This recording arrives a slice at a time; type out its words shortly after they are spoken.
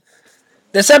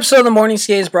This episode of the Morning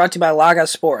Skate is brought to you by Laga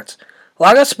Sports.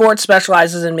 Laga Sports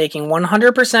specializes in making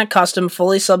 100% custom,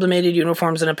 fully sublimated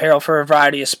uniforms and apparel for a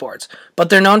variety of sports, but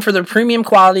they're known for their premium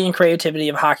quality and creativity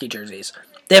of hockey jerseys.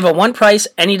 They have a one price,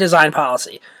 any design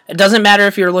policy. It doesn't matter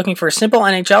if you're looking for a simple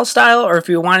NHL style or if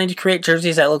you're wanting to create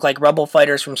jerseys that look like Rebel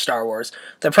fighters from Star Wars.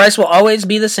 The price will always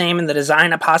be the same and the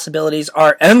design possibilities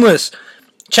are endless.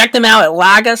 Check them out at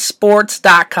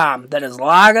lagasports.com. That is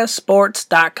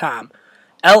lagasports.com.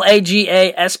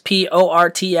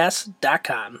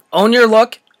 LAGASPORTS.com. Own your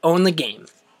look, own the game.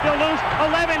 Still loose,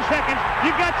 11 seconds.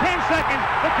 You've got 10 seconds.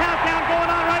 The countdown going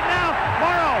on right now.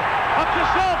 Morrow up to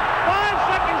Schultz. 5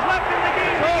 seconds left in the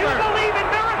game. Do you believe in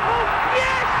miracles?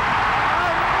 Yes!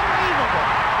 Unbelievable.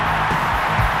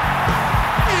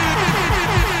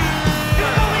 You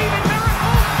believe in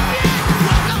miracles? Yes!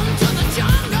 Welcome to the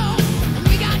jungle.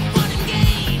 We got fun and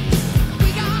games. We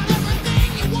got everything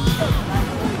you want.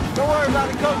 Don't worry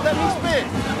about it, Coach. Let me spin.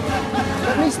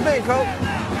 Let me spin, Coach.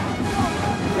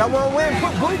 Y'all want to win?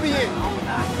 Put Booby in. Y'all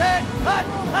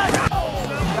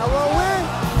want to win?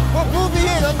 Put Booby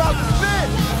in. I'm about to spin.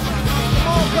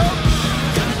 Come on, Coach.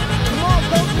 Come on,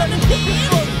 Coach. Let me get this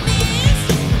one.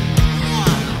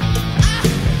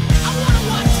 I wanna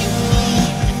watch you.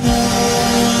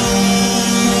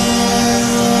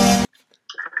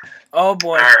 Oh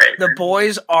boy, All right. The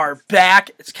boys are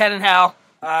back. It's Ken and Hal.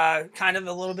 Kind of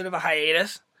a little bit of a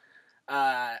hiatus.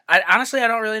 I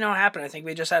don't really know what happened. I think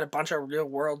we just had a bunch of real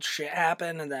world shit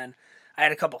happen, and then I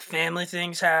had a couple family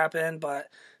things happen. But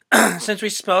since we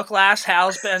spoke last,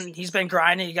 he's been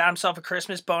grinding. He got himself a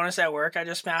Christmas bonus at work. I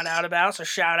just found out about. So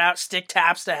shout out, stick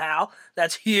taps to Hal.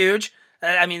 That's huge.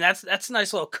 I mean, that's a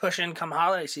nice little cushion come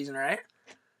holiday season, right?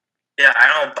 Yeah,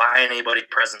 I don't buy anybody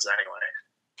presents anyway.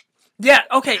 Yeah.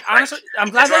 Okay. Honestly, I'm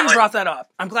glad it's that not you like- brought that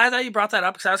up. I'm glad that you brought that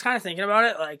up because I was kind of thinking about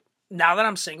it. Like, now that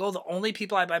I'm single, the only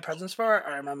people I buy presents for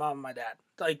are my mom and my dad.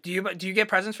 Like, do you get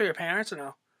presents for your parents or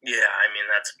no? Yeah, I mean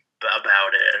that's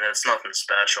about it, and it's nothing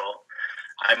special.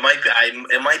 It might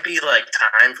be like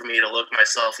time for me to look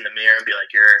myself in the mirror and be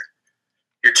like,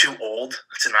 you're too old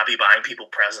to not be buying people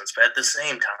presents. But at the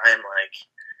same time, like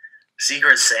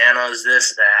Secret Santa's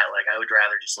this that, like I would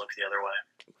rather just look the other way.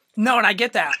 No, and I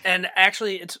get that. And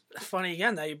actually, it's funny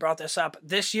again that you brought this up.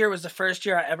 This year was the first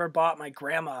year I ever bought my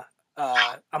grandma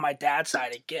on my dad's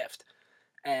side a gift,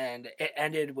 and it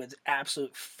ended with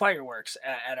absolute fireworks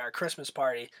at our Christmas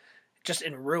party, just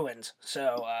in ruins.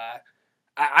 So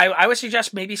I would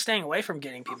suggest maybe staying away from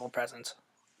getting people presents.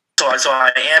 So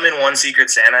I am in one Secret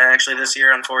Santa actually this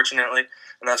year, unfortunately,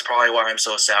 and that's probably why I'm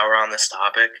so sour on this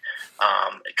topic.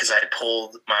 Because I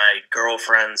pulled my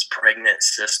girlfriend's pregnant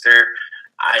sister.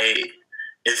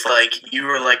 If like you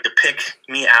were like to pick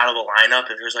me out of a lineup,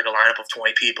 if there's like a lineup of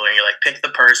 20 people and you're like pick the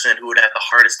person who would have the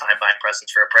hardest time buying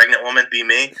presents for a pregnant woman, be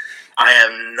me. I have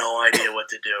no idea what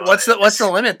to do. What's the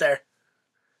limit there?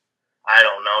 I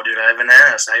don't know, dude. I haven't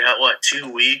asked. I got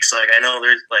 2 weeks. Like I know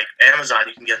there's like Amazon,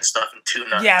 you can get stuff in 2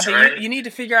 nights. Yeah, but right? you need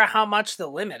to figure out how much the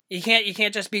limit. You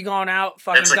can't just be going out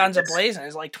fucking It's like- guns a blazing.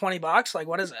 It's like $20. Like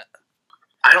what is it?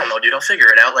 I don't know, dude. I'll figure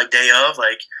it out. Like day of,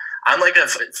 like I'm like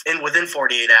within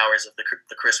 48 hours of the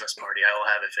Christmas party, I will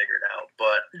have it figured out.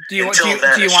 But Do you want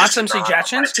some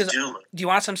suggestions? Do you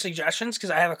want some suggestions? Because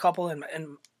I have a couple in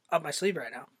up my sleeve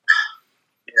right now.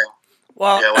 Yeah.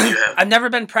 Well, Yeah, what do you have? I've never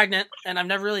been pregnant, and I've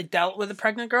never really dealt with a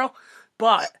pregnant girl,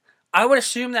 but I would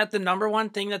assume that the number one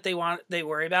thing that they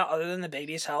worry about, other than the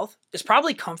baby's health, is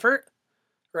probably comfort,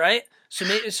 right? So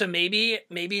maybe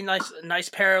nice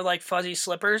pair of like fuzzy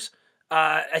slippers,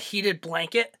 a heated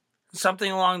blanket,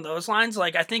 something along those lines.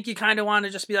 Like I think you kind of want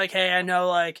to just be like, hey, I know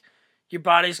like your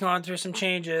body's going through some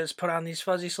changes. Put on these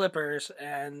fuzzy slippers,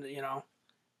 and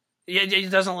it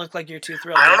doesn't look like you're too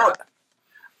thrilled. I don't with know. that.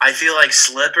 I feel like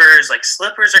slippers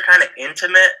are kind of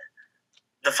intimate.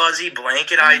 The fuzzy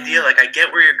blanket idea, like I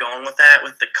get where you're going with that,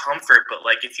 with the comfort, but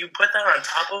like if you put that on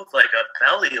top of like a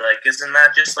belly, like isn't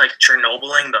that just like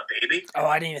Chernobyling the baby? Oh,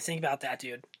 I didn't even think about that,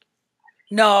 dude.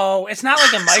 No, it's not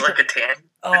like a It's micro. like a tan.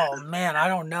 Oh man, I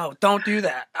don't know. Don't do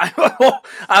that.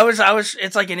 I was.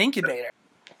 It's like an incubator.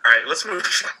 All right, let's move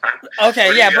on. Okay,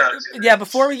 What do yeah, you got?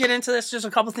 Before we get into this, just a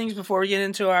couple things before we get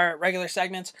into our regular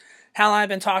segments. Hal and I have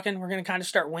been talking. We're gonna kind of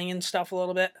start winging stuff a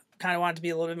little bit. Kind of want it to be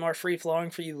a little bit more free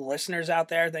flowing for you listeners out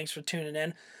there. Thanks for tuning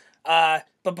in. But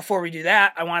before we do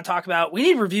that, I want to talk about we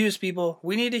need reviews, people.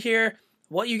 We need to hear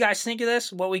what you guys think of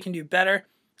this, what we can do better.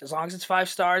 As long as it's 5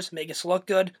 stars, make us look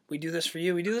good. We do this for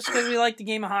you. We do this because we like the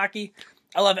game of hockey.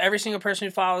 I love every single person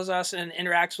who follows us and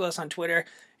interacts with us on Twitter,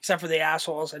 except for the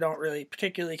assholes. I don't really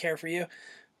particularly care for you.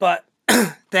 But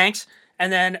thanks.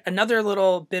 And then another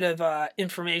little bit of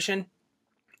information.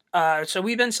 So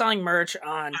we've been selling merch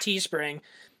on Teespring,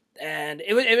 and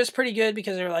it was pretty good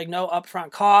because there were like no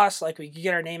upfront costs, like we could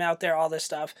get our name out there, all this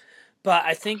stuff. But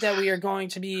I think that we are going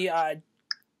to be, I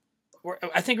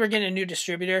think we're getting a new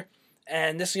distributor,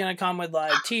 and this is gonna come with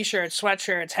like T-shirts,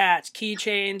 sweatshirts, hats,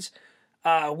 keychains,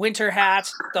 winter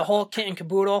hats, the whole kit and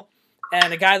caboodle. And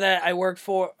the guy that I worked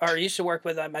for, or used to work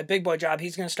with at my big boy job,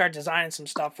 he's going to start designing some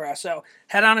stuff for us. So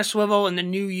head on a swivel in the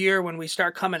new year when we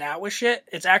start coming out with shit.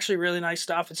 It's actually really nice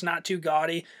stuff. It's not too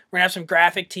gaudy. We're going to have some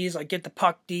graphic tees like Get the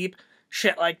Puck Deep,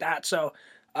 shit like that. So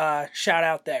shout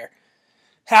out there.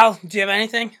 Hal, do you have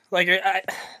anything? Like,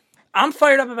 I'm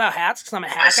fired up about hats because I'm a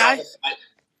hat guy,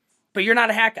 but you're not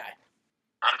a hat guy.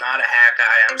 I'm not a hat guy.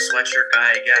 I'm a sweatshirt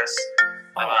guy, I guess.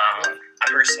 I'm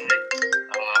personally.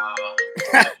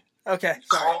 Okay,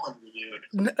 sorry. Calling you,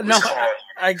 dude. No,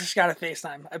 I just got a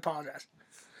FaceTime. I apologize.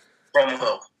 From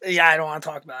who? Yeah, I don't want to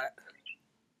talk about it.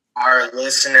 Our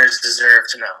listeners deserve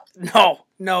to know.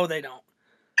 No, they don't.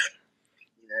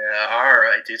 Yeah,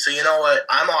 alright, dude. So you know what?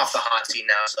 I'm off the hot seat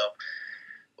now, so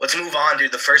let's move on,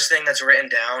 dude. The first thing that's written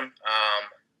down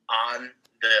on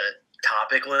the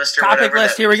topic list or Topic whatever.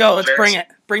 list, here we go. Let's bring it.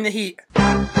 Bring the heat.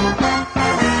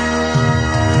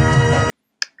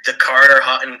 The Carter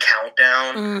Hutton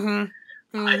countdown.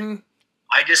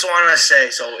 I just want to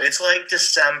say, so it's like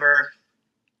December.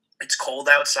 It's cold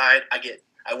outside. I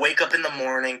wake up in the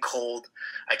morning cold.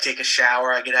 I take a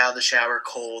shower. I get out of the shower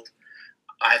cold.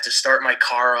 I have to start my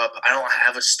car up. I don't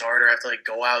have a starter. I have to like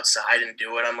go outside and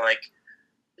do it. I'm like,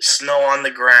 snow on the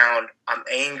ground. I'm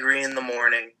angry in the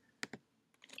morning.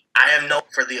 I have no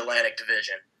for the Atlantic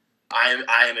Division. I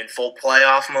am in full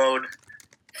playoff mode.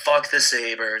 Fuck the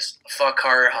Sabres, fuck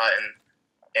Carter Hutton,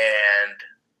 and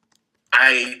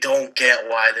I don't get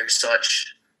why there's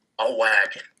such a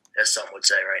wagon, as some would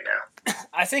say right now.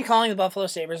 I think calling the Buffalo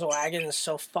Sabres a wagon is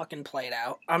so fucking played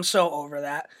out. I'm so over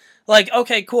that. Like,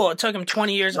 okay, cool, it took him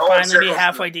 20 years to finally be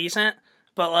halfway decent,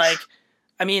 but like,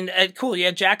 I mean, cool,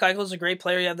 yeah, Jack Eichel's a great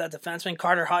player, you have that defenseman,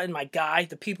 Carter Hutton, my guy,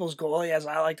 the people's goalie, as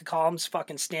I like to call him, is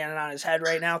fucking standing on his head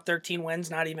right now, 13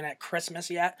 wins, not even at Christmas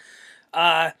yet.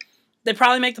 They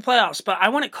probably make the playoffs, but I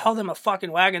wouldn't call them a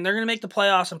fucking wagon. They're going to make the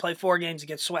playoffs and play 4 games and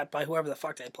get swept by whoever the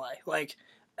fuck they play. Like,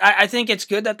 I think it's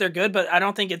good that they're good, but I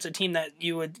don't think it's a team that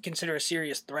you would consider a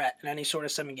serious threat in any sort of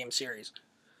 7-game series.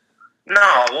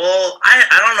 No, well,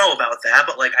 I don't know about that,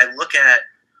 but like I look at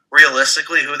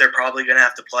realistically who they're probably going to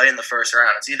have to play in the first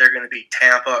round. It's either going to be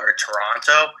Tampa or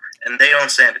Toronto, and they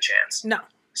don't stand a chance. No.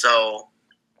 So,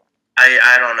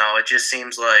 I don't know. It just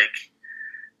seems like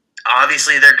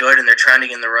obviously they're good and they're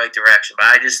trending in the right direction, but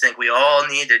I just think we all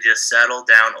need to just settle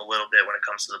down a little bit when it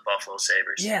comes to the Buffalo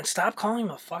Sabres. Yeah, and stop calling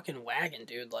them a fucking wagon,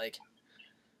 dude. Like,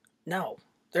 no,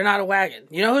 they're not a wagon.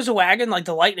 You know who's a wagon? Like,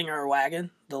 the Lightning are a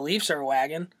wagon. The Leafs are a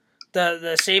wagon.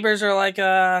 The Sabres are like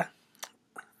a,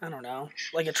 I don't know,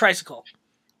 like a tricycle.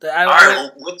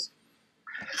 Well,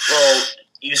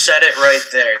 you said it right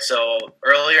there. So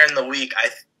earlier in the week, I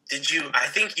think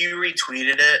you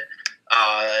retweeted it.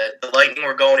 The Lightning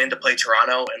were going in to play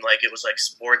Toronto, and like it was like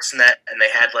Sportsnet, and they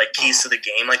had like keys to the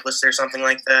game like listed or something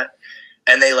like that,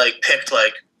 and they like picked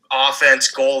like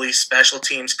offense, goalie, special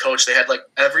teams, coach. They had like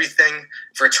everything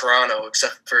for Toronto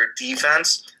except for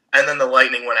defense, and then the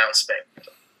Lightning went out and spanked.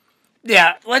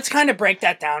 Yeah, let's kind of break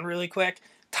that down really quick.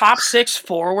 Top 6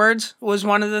 forwards was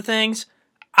one of the things.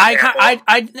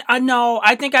 I know.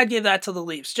 I think I'd give that to the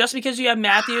Leafs just because you have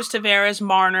Matthews, Tavares,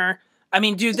 Marner. I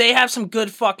mean, dude, they have some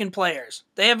good fucking players.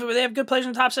 They have good players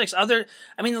in the top 6. Who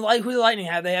the Lightning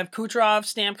have? They have Kucherov,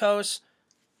 Stamkos,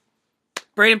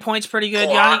 Braden Point's pretty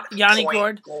good. Yanni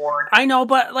Gord. I know,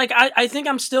 but like I think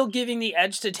I'm still giving the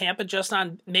edge to Tampa just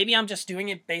on maybe I'm just doing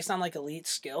it based on like elite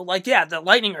skill. Like yeah, the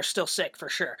Lightning are still sick for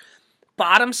sure.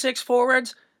 Bottom 6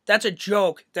 forwards. That's a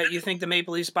joke that you think the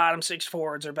Maple Leafs bottom 6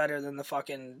 forwards are better than the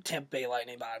fucking Tampa Bay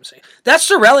Lightning bottom 6. That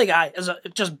Cirelli guy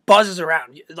just buzzes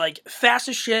around. Like, fast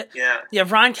as shit. Yeah. You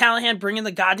have Ron Callahan bringing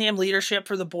the goddamn leadership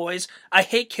for the boys. I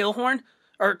hate Killorn,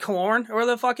 or whatever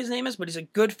the fuck his name is, but he's a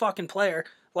good fucking player.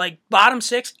 Like, bottom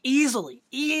 6, easily,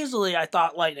 I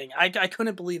thought Lightning. I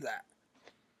couldn't believe that.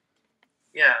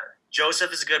 Yeah.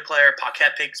 Joseph is a good player.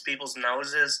 Paquette picks people's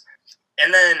noses.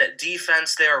 And then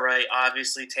defense, they're right.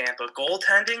 Obviously, Tampa.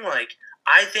 Goaltending, like,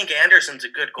 I think Anderson's a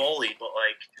good goalie, but,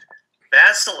 like,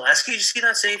 Vasilevsky, did you see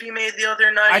that save he made the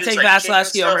other night? I take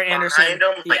Vasilevsky over Anderson.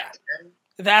 Like, yeah.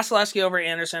 Vasilevsky over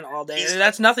Anderson all day.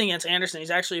 That's nothing against Anderson.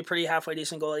 He's actually a pretty halfway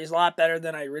decent goalie. He's a lot better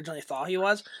than I originally thought he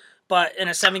was. But in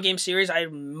a 7-game series,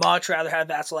 I'd much rather have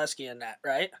Vasilevsky in that,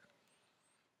 right?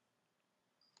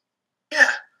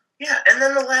 Yeah. And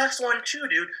then the last one, too,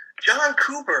 dude. John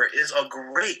Cooper is a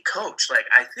great coach. Like,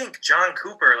 I think John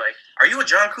Cooper, like, are you a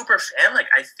John Cooper fan? Like,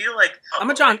 I feel like I'm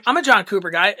a John Cooper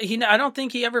guy. I don't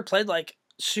think he ever played like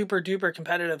super duper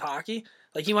competitive hockey.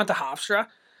 Like he went to Hofstra.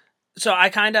 So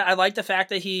I like the fact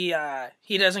that he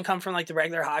doesn't come from like the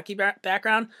regular hockey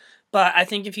background. But I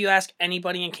think if you ask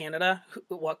anybody in Canada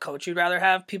what coach you'd rather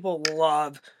have, people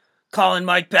love calling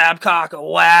Mike Babcock a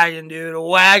wagon, dude. A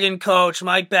wagon coach,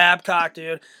 Mike Babcock,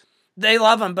 dude. They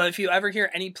love him, but if you ever hear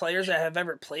any players that have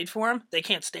ever played for him, they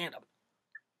can't stand him.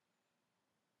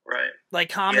 Right. Like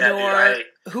Commodore.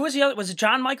 Who was the other? Was it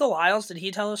John Michael Lyles? Did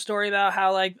he tell a story about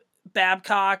how like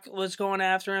Babcock was going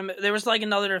after him? There was like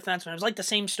another defenseman. It was like the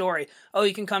same story. Oh,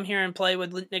 you can come here and play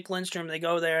with Nick Lindstrom. They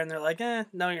go there and they're like,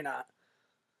 no, you're not.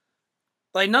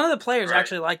 Like none of the players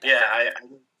actually like that. Yeah,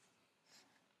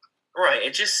 right.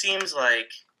 It just seems like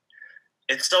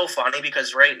it's so funny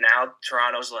because right now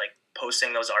Toronto's like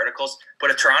posting those articles.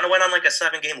 But if Toronto went on like a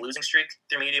 7-game losing streak,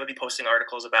 their media would be posting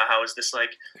articles about how is this like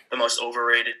the most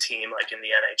overrated team like in the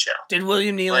NHL. Did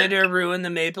William Nylander ruin the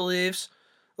Maple Leafs?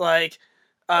 Like,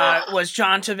 was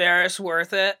John Tavares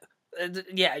worth it?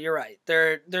 Yeah, you're right.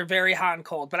 They're very hot and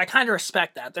cold, but I kind of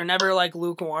respect that. They're never like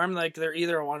lukewarm. Like they're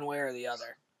either one way or the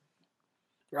other.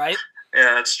 Right?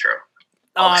 Yeah, that's true.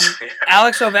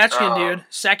 Alex Ovechkin, dude,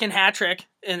 second hat trick,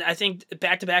 and I think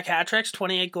back-to-back hat tricks,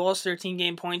 28 goals,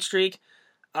 13-game point streak,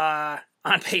 on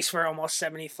pace for almost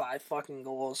 75 fucking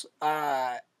goals.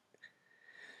 I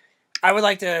would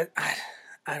like to,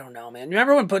 I don't know, man.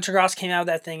 Remember when Butcher Gross came out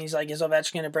with that thing? He's like, is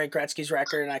Ovechkin going to break Gretzky's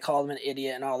record? And I called him an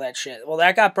idiot and all that shit. Well,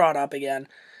 that got brought up again.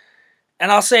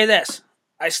 And I'll say this.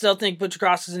 I still think Butcher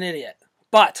Gross is an idiot.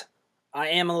 But I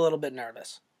am a little bit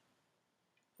nervous.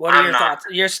 What are your thoughts?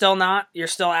 You're still not? You're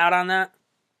still out on that?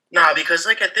 No, because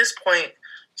like at this point,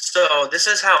 so this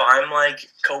is how I'm like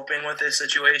coping with this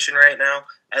situation right now.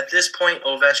 At this point,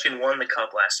 Ovechkin won the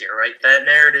cup last year, right? That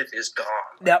narrative is gone.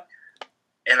 Yep.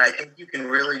 And I think you can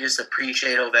really just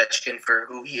appreciate Ovechkin for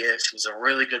who he is. He's a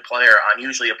really good player on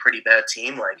usually a pretty bad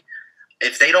team. Like,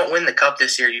 if they don't win the cup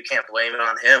this year, you can't blame it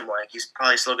on him. Like, he's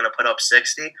probably still going to put up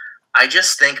 60. I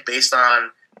just think based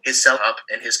on his sell-up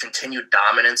and his continued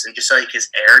dominance and just, like, his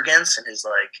arrogance and his,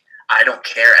 like, I don't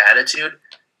care attitude,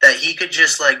 that he could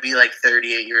just, like, be, like,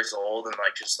 38 years old and,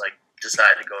 like, just, like,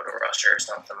 decide to go to Russia or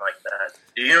something like that.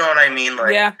 Do you know what I mean?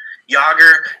 Like, yeah.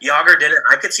 Yager did it.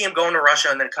 I could see him going to Russia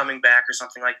and then coming back or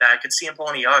something like that. I could see him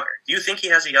pulling a Yager. Do you think he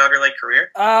has a Yager-like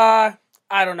career? I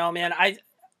don't know, man.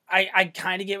 I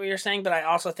kind of get what you're saying, but I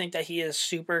also think that he is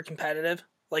super competitive,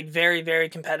 like very, very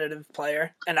competitive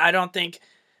player. And I don't think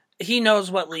he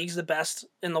knows what league's the best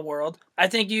in the world. I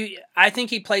think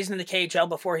he plays in the KHL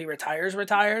before he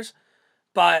retires.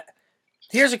 But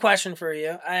here's a question for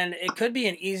you, and it could be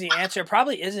an easy answer.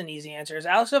 Probably is an easy answer. Is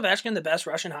Alex Ovechkin the best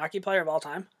Russian hockey player of all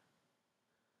time?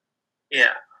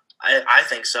 Yeah, I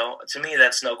think so. To me,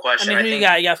 that's no question. I mean, who you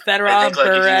got? You got Fedorov,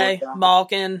 Bure,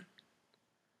 Malkin.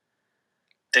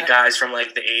 The guys from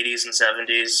like the 80s and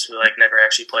 70s who like never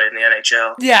actually played in the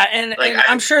NHL. Yeah, and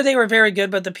I'm sure they were very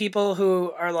good, but the people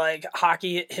who are like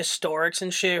hockey historics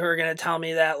and shit who are going to tell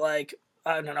me that like,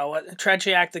 I don't know what,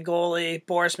 Tretiak, the goalie,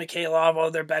 Boris Mikhailov, oh,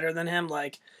 they're better than him.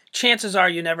 Like, chances are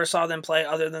you never saw them play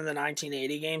other than the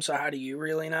 1980 game, so how do you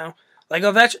really know? Like,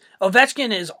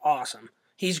 Ovechkin is awesome.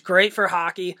 He's great for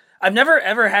hockey. I've never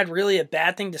ever had really a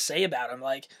bad thing to say about him.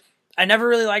 Like, I never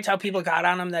really liked how people got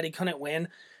on him that he couldn't win.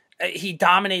 He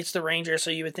dominates the Rangers, so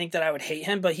you would think that I would hate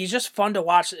him, but he's just fun to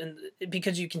watch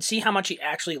because you can see how much he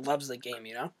actually loves the game,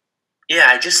 you know? Yeah,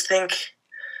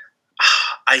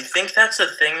 I think that's the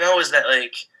thing, though, is that,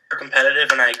 like, they're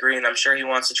competitive, and I agree, and I'm sure he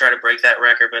wants to try to break that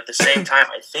record, but at the same time,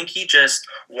 I think he just,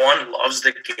 loves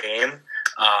the game,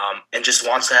 and just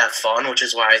wants to have fun, which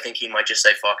is why I think he might just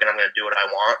say, fuck it, I'm going to do what I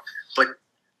want. But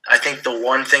I think the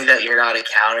one thing that you're not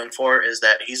accounting for is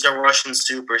that he's a Russian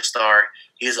superstar.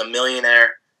 He's a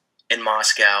millionaire in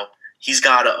Moscow. He's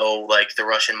got to owe, like, the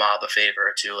Russian mob a favor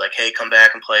or two. Like, hey, come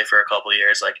back and play for a couple of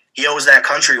years. Like, he owes that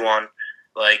country one.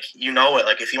 Like, you know it.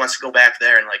 Like, if he wants to go back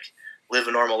there and, like, live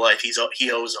a normal life, he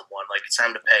owes them one. Like, it's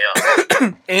time to pay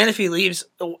up. And if he leaves,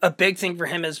 a big thing for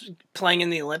him is playing in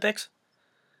the Olympics.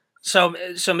 So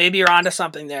maybe you're onto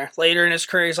something there. Later in his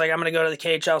career, he's like, I'm going to go to the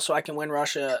KHL so I can win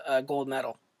Russia a gold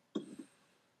medal.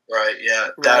 Right, yeah.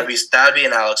 That'd be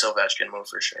an Alex Ovechkin move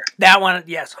for sure. That one,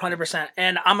 yes, 100%.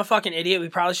 And I'm a fucking idiot. We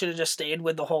probably should have just stayed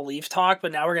with the whole Leaf talk,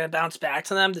 but now we're going to bounce back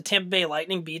to them. The Tampa Bay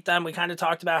Lightning beat them. We kind of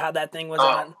talked about how that thing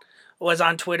was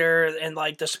on Twitter and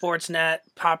like the Sportsnet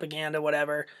propaganda,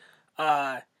 whatever.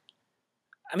 I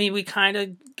mean, we kind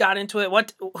of got into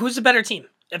it. Who's the better team?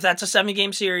 If that's a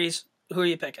 7-game series, who are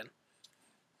you picking?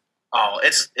 Oh,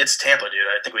 it's Tampa, dude.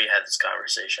 I think we had this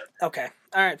conversation. Okay.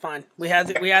 All right, fine. We had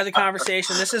the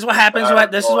conversation. This is what happens.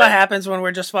 This is boy. what happens when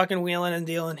we're just fucking wheeling and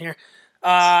dealing here.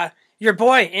 Your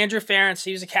boy Andrew Ferentz.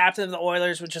 He was the captain of the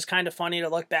Oilers, which is kind of funny to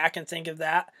look back and think of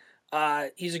that.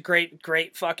 He's a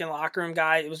great fucking locker room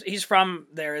guy. He's from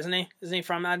there, isn't he? Isn't he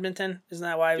from Edmonton? Isn't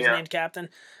that why he was named captain?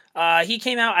 He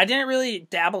came out. I didn't really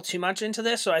dabble too much into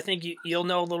this, so I think you'll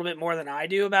know a little bit more than I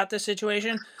do about this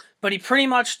situation. But he pretty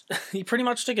much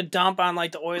took a dump on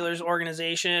like the Oilers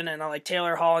organization and like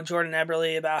Taylor Hall and Jordan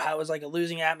Eberle about how it was like a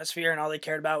losing atmosphere and all they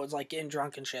cared about was like getting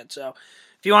drunk and shit. So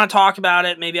if you want to talk about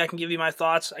it, maybe I can give you my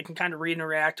thoughts. I can kind of read and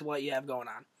react to what you have going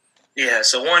on. Yeah,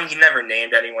 so one, he never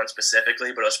named anyone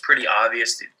specifically, but it was pretty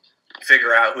obvious to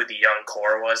figure out who the young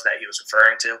core was that he was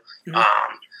referring to.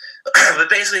 Mm-hmm. But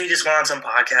basically, he just went on some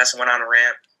podcast and went on a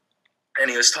rant,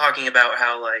 and he was talking about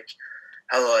how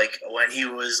when he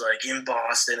was like in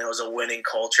Boston, it was a winning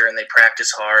culture and they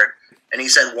practice hard. And he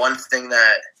said one thing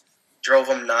that drove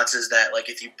him nuts is that like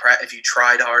if you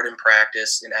tried hard in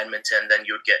practice in Edmonton, then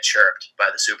you would get chirped by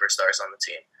the superstars on the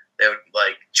team. They would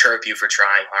like chirp you for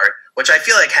trying hard, which I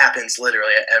feel like happens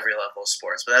literally at every level of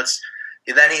sports. But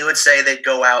then he would say they'd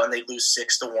go out and they'd lose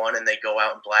 6-1 and they'd go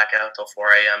out and black out till 4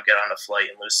 a.m., get on a flight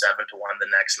and lose 7-1 the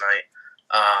next night.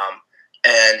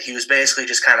 And he was basically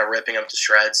just kind of ripping them to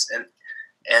shreds.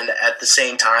 And at the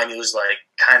same time, he was like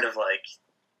kind of like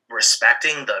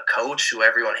respecting the coach who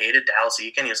everyone hated, Dallas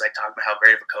Eakin. He was like talking about how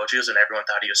great of a coach he was, and everyone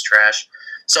thought he was trash.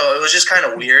 So it was just kind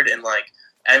of weird. And like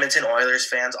Edmonton Oilers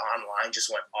fans online just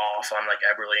went off on like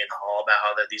Eberle and Hall about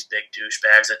how they're these big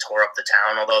douchebags that tore up the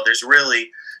town. Although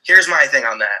here's my thing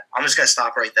on that. I'm just gonna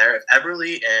stop right there. If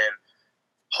Eberle and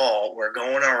Hall were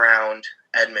going around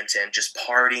Edmonton just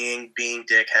partying, being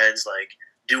dickheads, like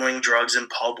doing drugs in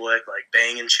public, like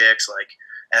banging chicks, like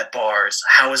at bars,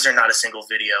 how is there not a single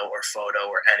video or photo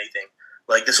or anything?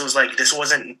 Like this wasn't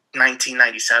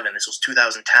 1997. This was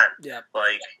 2010. Yeah.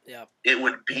 Like it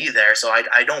would be there. So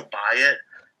I don't buy it.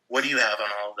 What do you have on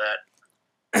all of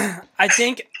that? I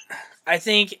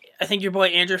think your boy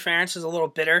Andrew Ferentz is a little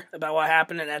bitter about what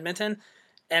happened in Edmonton,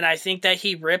 and I think that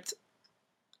he ripped.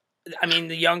 I mean,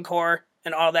 the young core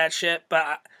and all that shit,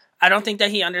 but I don't think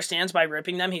that he understands by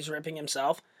ripping them, he's ripping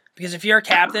himself. Because if you're a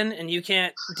captain and you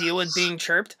can't deal with being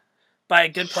chirped by a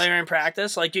good player in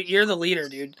practice, like you're the leader,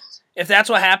 dude. If that's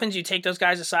what happens, you take those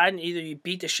guys aside and either you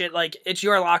beat the shit, like it's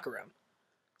your locker room.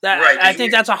 I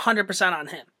think that's 100% on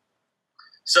him.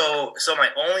 So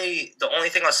the only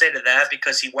thing I'll say to that,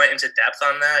 because he went into depth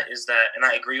on that, is that, and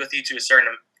I agree with you to a certain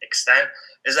extent,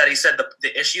 is that he said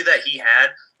the issue that he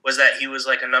had was that he was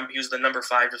he was the number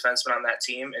 5 defenseman on that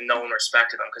team, and no one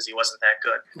respected him because he wasn't that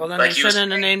good. Well, then they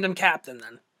shouldn't have named him captain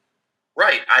then.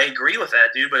 Right, I agree with that,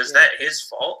 dude. But is that his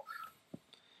fault?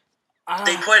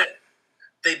 They put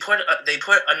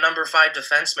a number 5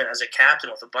 defenseman as a captain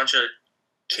with a bunch of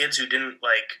kids who didn't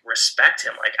like respect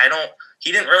him. Like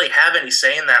he didn't really have any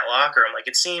say in that locker room. Like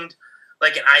it seemed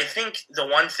like, and I think the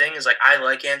one thing is like I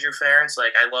like Andrew Ferentz.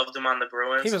 Like I loved him on the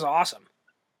Bruins. He was awesome.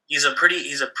 He's a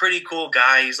pretty cool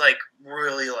guy. He's like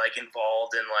really like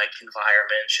involved in like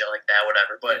environment and shit like that,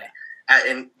 whatever.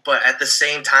 But at the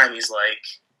same time, he's like,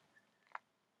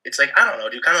 it's like, I don't know,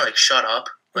 dude, kind of like shut up.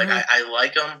 Like I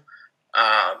like him.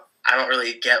 I don't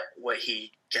really get what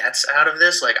he gets out of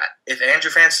this. Like if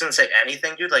Andrew Ferentz didn't say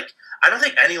anything, dude, like I don't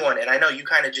think anyone, and I know you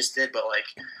kind of just did, but like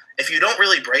if you don't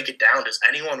really break it down, does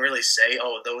anyone really say,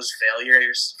 oh, those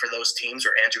failures for those teams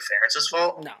were Andrew Ferentz's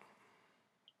fault? No.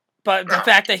 But the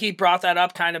fact that he brought that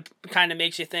up kind of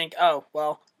makes you think, oh,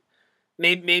 well,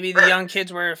 maybe the young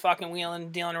kids were fucking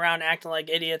wheeling, dealing around, acting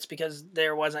like idiots because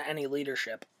there wasn't any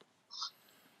leadership.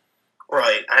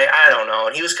 Right. I don't know.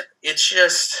 And it's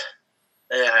just,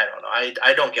 I don't know.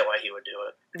 I don't get why he would do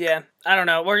it. Yeah, I don't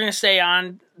know. We're going to stay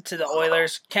on to the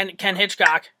Oilers. Ken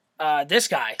Hitchcock, this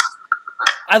guy,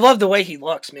 I love the way he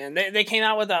looks, man. They came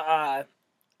out with I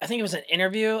think it was an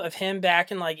interview of him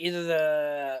back in like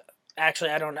actually,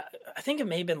 I don't know. I think it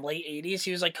may have been late 80s.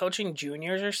 He was like coaching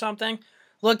juniors or something.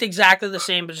 Looked exactly the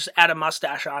same, but just add a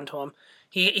mustache onto him.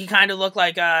 He kind of looked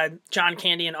like John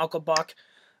Candy and Uncle Buck.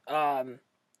 I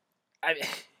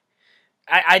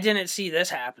didn't see this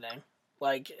happening.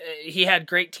 Like he had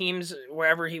great teams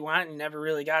wherever he went and never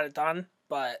really got it done.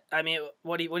 But I mean,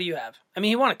 what do you have? I mean,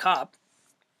 he won a cup.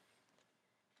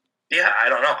 Yeah, I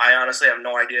don't know. I honestly have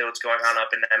no idea what's going on up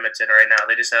in Edmonton right now.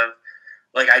 They just have,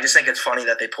 like, I just think it's funny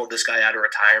that they pulled this guy out of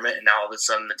retirement and now all of a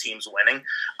sudden the team's winning.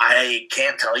 I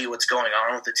can't tell you what's going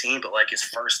on with the team, but, like, his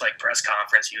first, like, press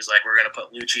conference, he was like, we're going to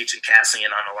put Lucic and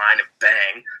Cassian on the line and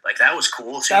bang. Like, that was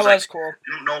cool. That was cool.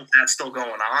 I don't know if that's still going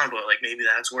on, but, like, maybe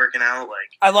that's working out.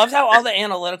 Like, I loved how all the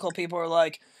analytical people were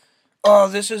like, oh,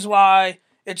 this is why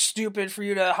it's stupid for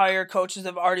you to hire coaches that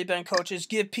have already been coaches.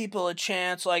 Give people a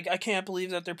chance. Like, I can't believe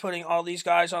that they're putting all these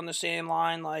guys on the same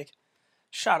line. Like,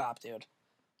 shut up, dude.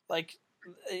 Like,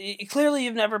 clearly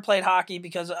you've never played hockey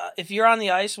because if you're on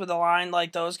the ice with a line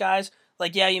like those guys,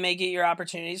 like, yeah, you may get your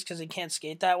opportunities because they can't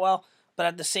skate that well. But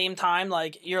at the same time,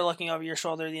 like, you're looking over your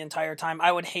shoulder the entire time.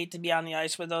 I would hate to be on the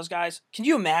ice with those guys. Can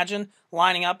you imagine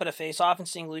lining up at a face-off and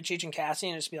seeing Lucic and Cassie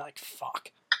and just be like,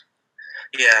 fuck?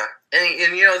 Yeah.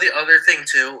 And you know, the other thing,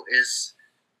 too, is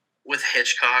with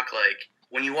Hitchcock, like,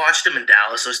 when you watched him in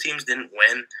Dallas, those teams didn't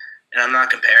win. And I'm not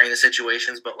comparing the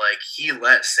situations, but, like, he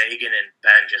let Sagan and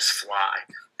Ben just fly.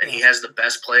 And he has the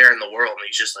best player in the world. And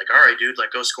he's just like, all right, dude,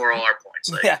 like, go score all our points.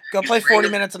 Like, Yeah, go play 40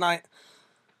 minutes a night.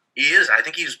 He is. I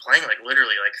think he was playing, like,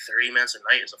 literally, like, 30 minutes a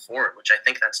night as a forward, which I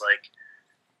think that's, like,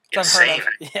 insane.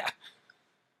 Yeah.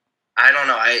 I don't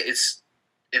know.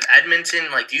 If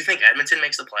Edmonton, like, do you think Edmonton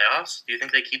makes the playoffs? Do you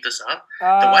think they keep this up?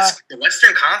 The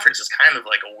Western Conference is kind of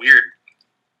like a weird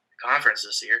conference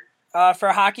this year. For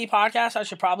a hockey podcast, I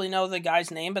should probably know the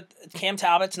guy's name, but Cam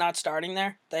Talbot's not starting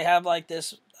there. They have, like,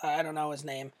 this, I don't know his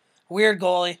name, weird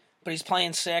goalie, but he's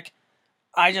playing sick.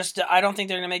 I don't think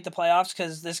they're going to make the playoffs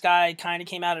because this guy kind of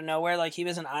came out of nowhere. Like, he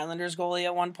was an Islanders goalie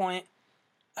at one point.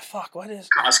 Fuck, what is...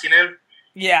 Koskinen?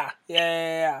 Yeah.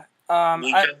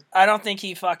 I don't think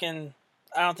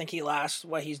he lasts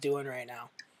what he's doing right now.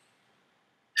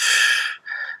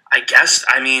 I guess,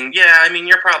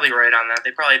 you're probably right on that.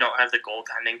 They probably don't have the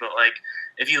goaltending, but, like,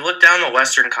 if you look down the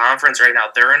Western Conference right now,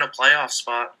 they're in a playoff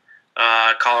spot.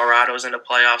 Colorado's in a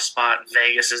playoff spot.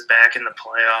 Vegas is back in the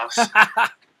playoffs.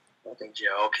 Fucking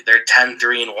joke. They're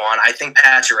 10-3-1. I think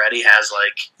Pacioretty has,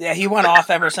 like... Yeah, he went off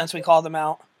ever since we called him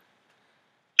out.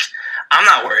 I'm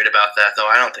not worried about that, though.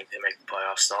 I don't think they make the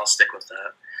playoffs, so I'll stick with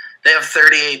that. They have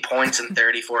 38 points in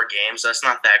 34 games. That's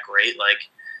not that great. Like,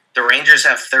 the Rangers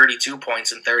have 32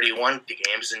 points in 31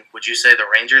 games, and would you say the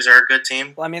Rangers are a good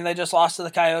team? Well, I mean, they just lost to the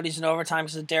Coyotes in overtime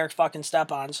because of Derek fucking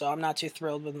Stepan, so I'm not too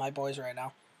thrilled with my boys right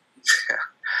now.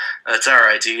 That's all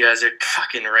right. You guys are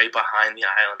fucking right behind the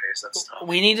Islanders. That's tough.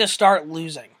 We need to start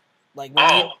losing. Like, we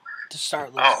need to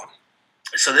start losing. Oh,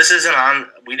 so this isn't on.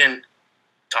 We didn't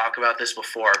talk about this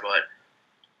before, but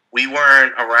we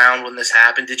weren't around when this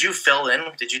happened. Did you fill in?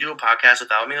 Did you do a podcast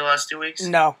without me the last 2 weeks?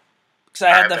 No, because I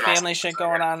had the family shit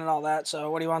going on and all that. So,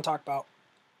 what do you want to talk about?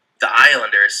 The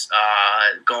Islanders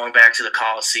going back to the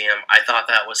Coliseum. I thought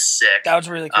that was sick. That was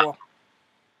really cool.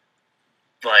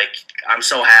 Like, I'm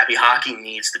so happy. Hockey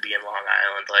needs to be in Long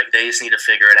Island. Like, they just need to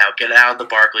figure it out. Get it out of the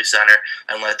Barclays Center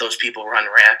and let those people run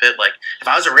rampant. Like, if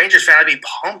I was a Rangers fan, I'd be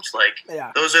pumped. Like,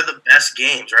 Those are the best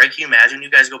games, right? Can you imagine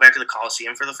you guys go back to the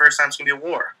Coliseum for the first time? It's going to be a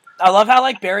war. I love how,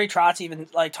 like, Barry Trotz even,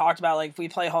 like, talked about, like, if we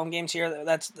play home games here,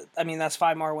 that's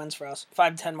 5 more wins for us.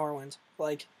 5 to 10 more wins.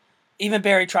 Like, even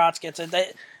Barry Trotz gets it.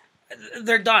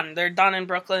 They're done. They're done in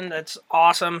Brooklyn. That's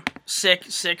awesome.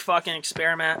 Sick fucking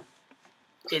experiment.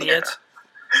 Idiots.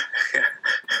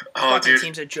 Oh, fucking dude,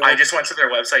 team's a joke. I just went to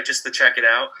their website just to check it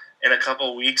out. In a couple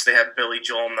of weeks, they have Billy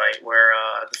Joel night where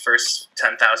the first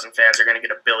 10,000 fans are going to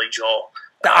get a Billy Joel.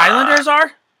 The Islanders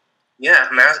are? Yeah.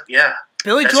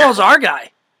 Billy Joel's our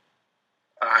guy.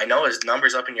 I know his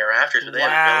number's up in your rafters, but they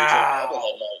have Billy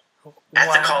Joel night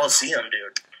at the Coliseum,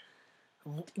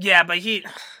 dude. Yeah, but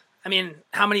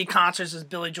how many concerts has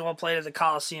Billy Joel played at the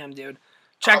Coliseum, dude?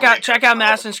 Check out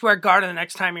Madison Square Garden the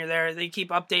next time you're there. They keep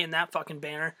updating that fucking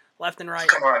banner left and right.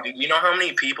 Come on, dude. You know how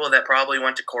many people that probably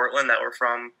went to Cortland that were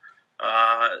from,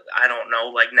 I don't know,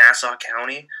 like Nassau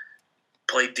County,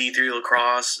 played D3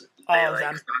 lacrosse. All of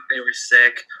them. Thought they were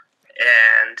sick,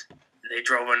 and they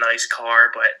drove a nice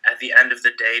car. But at the end of the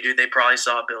day, dude, they probably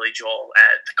saw Billy Joel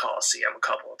at the Coliseum a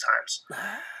couple of times.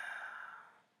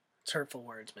 It's hurtful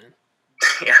words, man.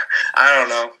 Yeah, I don't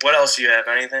know. What else do you have?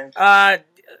 Anything?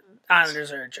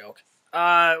 Islanders are a joke.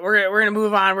 We're gonna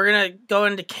move on. We're gonna go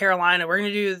into Carolina. We're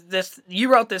gonna do this. You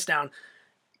wrote this down.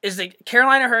 Is the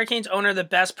Carolina Hurricanes owner the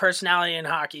best personality in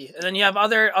hockey? And then you have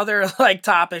other like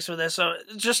topics with this. So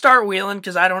just start wheeling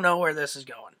because I don't know where this is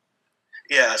going.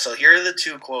 Yeah. So here are the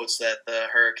 2 quotes that the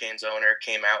Hurricanes owner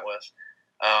came out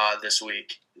with this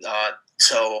week.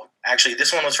 So actually,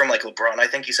 this one was from like LeBron. I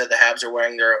think he said the Habs are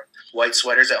wearing their white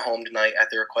sweaters at home tonight at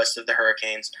the request of the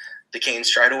Hurricanes. The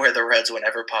Canes try to wear the Reds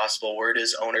whenever possible. Word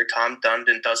is owner Tom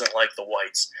Dundon doesn't like the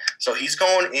whites. So he's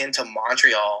going into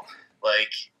Montreal,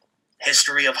 like,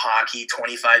 history of hockey,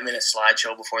 25-minute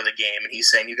slideshow before the game, and he's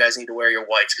saying you guys need to wear your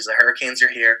whites because the Hurricanes are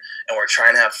here, and we're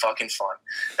trying to have fucking fun.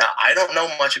 Now, I don't know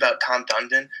much about Tom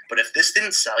Dundon, but if this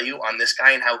didn't sell you on this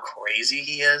guy and how crazy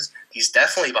he is, he's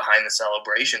definitely behind the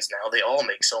celebrations now. They all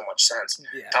make so much sense.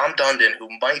 Yeah. Tom Dundon, who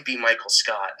might be Michael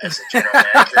Scott as a general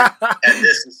manager, had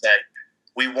this to say.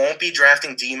 We won't be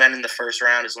drafting D-men in the first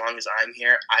round as long as I'm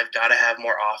here. I've got to have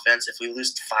more offense. If we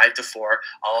lose 5-4,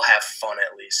 I'll have fun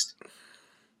at least.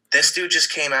 This dude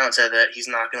just came out and said that he's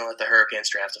not going to let the Hurricanes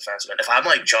draft defensemen. If I'm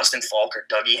like Justin Falk or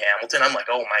Dougie Hamilton, I'm like,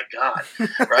 oh my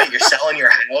God, right? You're selling your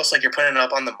house, like you're putting it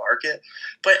up on the market.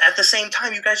 But at the same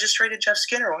time, you guys just traded Jeff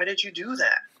Skinner. Why did you do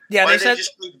that? Yeah, Why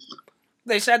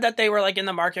they said that they were like in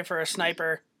the market for a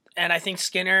sniper, and I think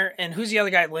Skinner and who's the other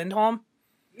guy, Lindholm?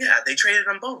 Yeah, they traded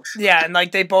them both. Yeah, and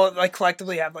like they both like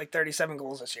collectively have like 37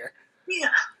 goals this year. Yeah.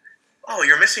 Oh,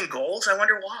 you're missing goals? I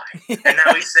wonder why. And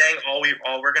now he's saying all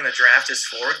we're going to draft is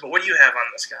forwards. But what do you have on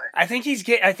this guy? I think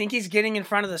he's getting in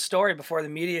front of the story before the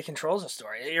media controls the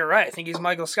story. You're right. I think he's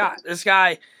Michael Scott. This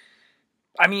guy.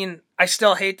 I mean, I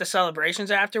still hate the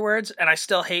celebrations afterwards, and I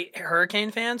still hate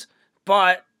Hurricane fans.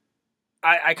 But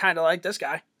I kind of like this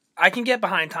guy. I can get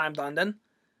behind Tom Dundon.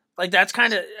 Like that's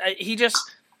kind of he just.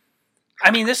 I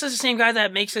mean, this is the same guy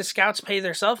that makes his scouts pay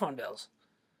their cell phone bills.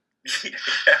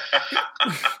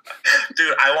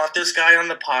 Dude, I want this guy on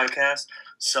the podcast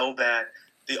so bad.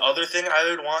 The other thing I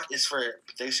would want is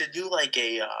they should do like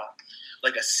a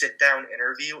sit down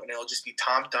interview, and it'll just be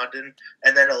Tom Dundon,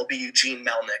 and then it'll be Eugene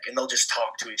Melnick, and they'll just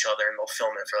talk to each other, and they'll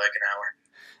film it for like an hour.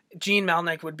 Gene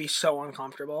Melnick would be so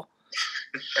uncomfortable.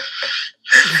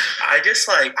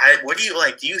 What do you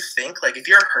like? Do you think like if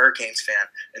you're a Hurricanes fan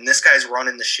and this guy's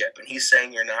running the ship and he's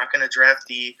saying you're not going to draft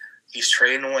he's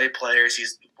trading away players,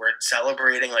 we're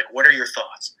celebrating, like what are your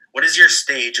thoughts? What is your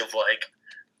stage of like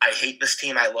I hate this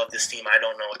team, I love this team, I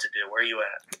don't know what to do? Where are you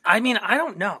at? I mean, I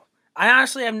don't know. I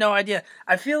honestly have no idea.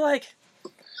 I feel like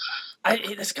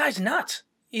this guy's nuts.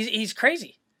 He's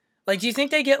crazy. Like, do you think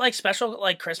they get, like, special,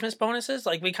 like, Christmas bonuses?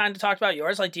 Like, we kind of talked about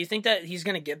yours. Like, do you think that he's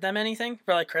going to give them anything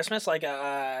for, like, Christmas? Like,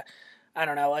 I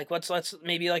don't know, like, let's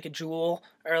maybe, like, a jewel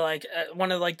or, like,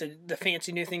 one of, like, the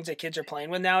fancy new things that kids are playing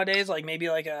with nowadays. Like, maybe,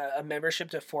 like, a membership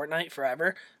to Fortnite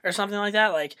Forever or something like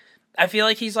that. Like, I feel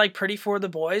like he's, like, pretty for the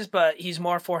boys, but he's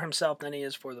more for himself than he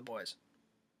is for the boys.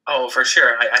 Oh, for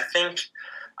sure. I think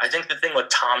the thing with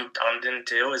Tom Dundon,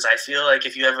 too, is I feel like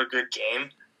if you have a good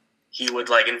game, he would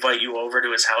like invite you over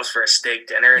to his house for a steak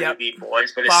dinner and you'd be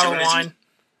boys. But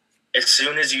as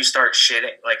soon as you start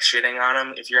shitting on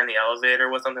him, if you're in the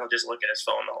elevator with him, he'll just look at his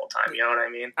phone the whole time. You know what I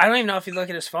mean? I don't even know if he'd look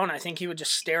at his phone. I think he would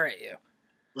just stare at you.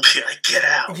 Be like, get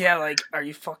out. Yeah, like, are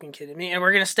you fucking kidding me? And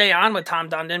we're going to stay on with Tom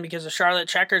Dundon because the Charlotte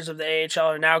Checkers of the AHL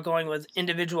are now going with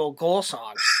individual goal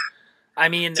songs. I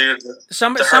mean, dude,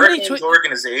 somebody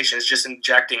organization is just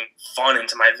injecting fun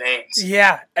into my veins.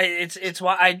 Yeah, it's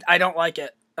why I don't like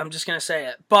it. I'm just going to say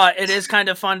it. But it is kind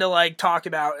of fun to, like, talk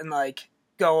about and, like,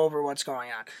 go over what's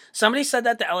going on. Somebody said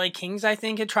that the LA Kings, I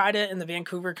think, had tried it, and the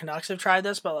Vancouver Canucks have tried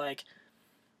this, but, like,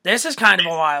 this is kind of a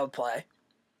wild play.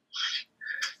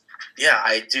 Yeah,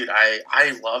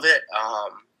 I love it.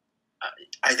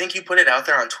 I think you put it out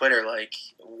there on Twitter, like,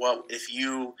 what if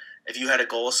you had a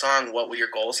goal song, what would your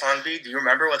goal song be? Do you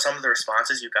remember what some of the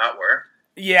responses you got were?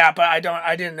 Yeah, but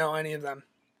I didn't know any of them.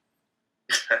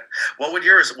 What would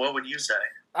you say?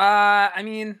 I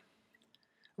mean,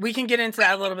 we can get into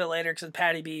that a little bit later because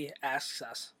Patty B asks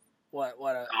us what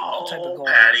type of goal.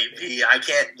 Patty B. I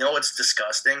can't. You know what's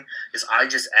disgusting is I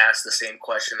just asked the same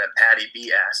question that Patty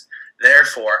B asked.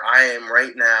 Therefore, I am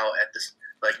right now at this,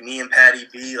 like me and Patty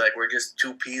B, like we're just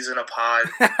two peas in a pod.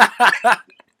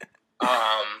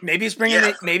 Maybe he's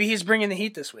bringing the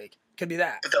heat this week. Could be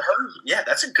that. But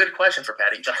that's a good question for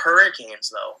Patty. The Hurricanes,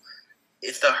 though,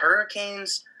 if the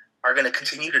Hurricanes are going to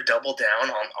continue to double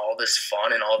down on all this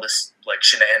fun and all this like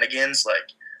shenanigans,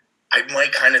 like I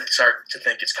might kind of start to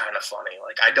think it's kind of funny.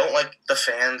 Like I don't like the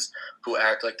fans who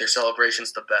act like their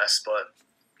celebration's the best, but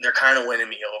they're kind of winning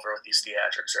me over with these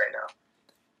theatrics right now.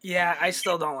 Yeah, I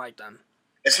still don't like them.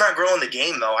 It's not growing the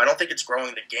game, though. I don't think it's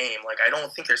growing the game. Like, I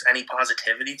don't think there's any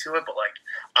positivity to it, but, like,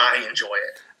 I enjoy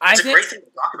it. It's a great thing to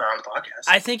talk about on the podcast.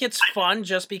 I think it's fun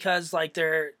just because, like,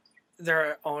 their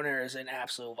owner is an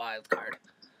absolute wild card.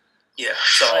 Yeah,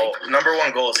 so number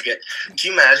one goal is to get... Can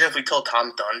you imagine if we told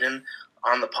Tom Dundon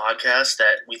on the podcast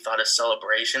that we thought his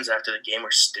celebrations after the game were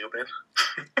stupid?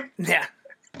 Yeah.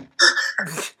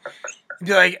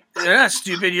 Be like, they're not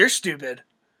stupid, you're stupid.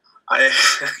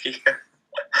 Yeah.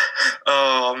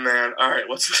 Oh, man. All right,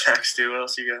 what's next, dude? What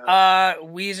else you got?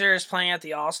 Weezer is playing at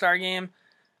the All-Star game.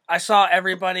 I saw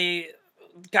everybody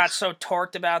got so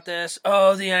torqued about this.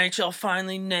 Oh, the NHL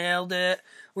finally nailed it.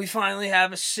 We finally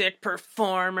have a sick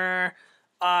performer.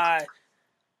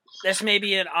 This may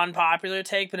be an unpopular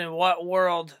take, but in what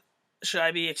world should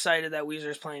I be excited that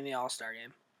Weezer's playing the All-Star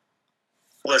game?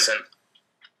 Listen,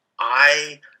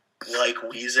 I like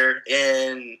Weezer,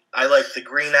 and I like the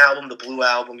Green album, the Blue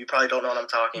album. You probably don't know what I'm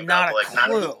talking Not about. a But like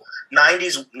clue.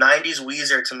 90s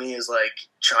Weezer to me is like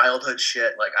childhood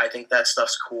shit. Like I think that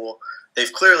stuff's cool.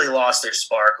 They've clearly lost their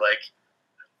spark. Like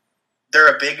they're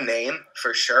a big name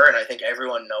for sure, and I think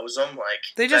everyone knows them. Like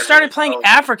They just Beverly started playing Hills.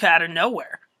 Africa out of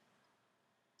nowhere.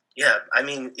 Yeah, I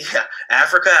mean, yeah,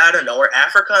 Africa out of nowhere.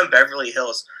 Africa and Beverly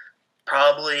Hills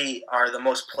probably are the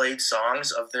most played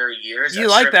songs of their years. You at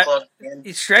like strip that? clubs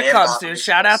and- Strip and clubs, bottom dude.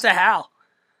 Shout out to Hal.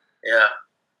 Yeah,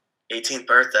 18th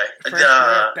birthday. For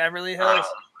sure. Beverly Hills.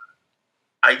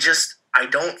 I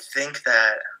don't think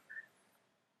that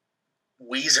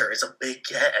Weezer is a big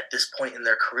get at this point in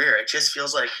their career. It just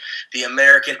feels like the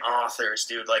American authors,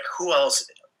 dude. Like, who else?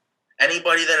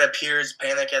 Anybody that appears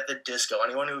Panic at the Disco,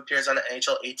 anyone who appears on the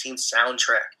NHL 18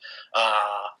 soundtrack,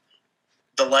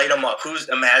 the Light 'Em Up, who's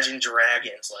Imagine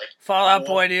Dragons, like Fall Out what-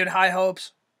 Boy, dude. High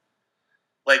hopes.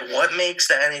 Like, what makes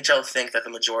the NHL think that the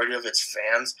majority of its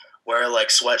fans wear like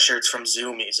sweatshirts from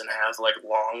Zoomies and have like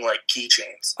long like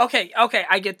keychains? Okay,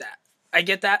 I get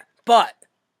that. But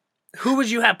who would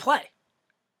you have play?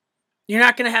 You're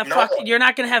not gonna have No. you're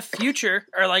not gonna have Future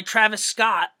or like Travis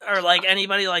Scott or like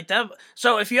anybody like them.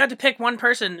 So if you had to pick one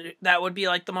person that would be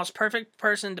like the most perfect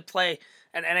person to play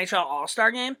an NHL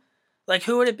All-Star game, like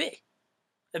who would it be?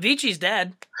 Avicii's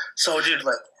dead. So, dude,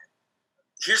 like,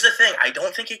 here's the thing. I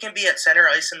don't think it can be at center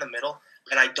ice in the middle,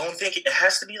 and I don't think it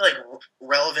has to be like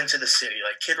relevant to the city,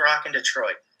 like Kid Rock in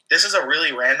Detroit. This is a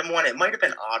really random one. It might have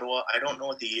been Ottawa. I don't know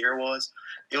what the year was.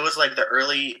 It was like the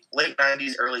late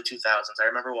 90s, early 2000s. I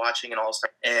remember watching an All-Star,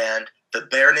 and the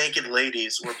Bare Naked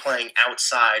Ladies were playing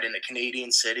outside in a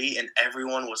Canadian city, and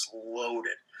everyone was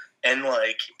loaded. And,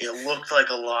 like, it looked like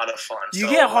a lot of fun. You So,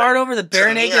 get hard like, over the to Bare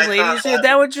me, Naked I thought Ladies, dude.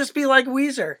 That would just be like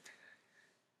Weezer.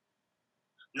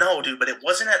 No, dude, but it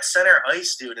wasn't at center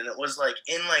ice, dude, and it was like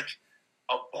in like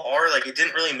a bar. Like it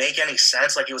didn't really make any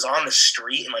sense. Like it was on the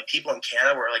street, and like people in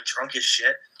Canada were like drunk as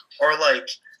shit, or like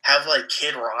have like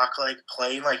Kid Rock like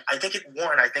playing. Like I think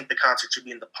I think the concert should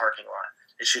be in the parking lot.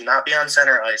 It should not be on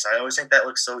center ice. I always think that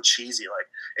looks so cheesy. Like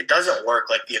it doesn't work.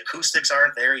 Like the acoustics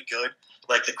aren't very good.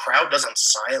 Like the crowd doesn't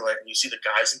silent, and you see the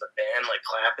guys in the band like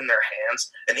clapping their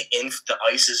hands, and the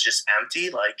ice is just empty.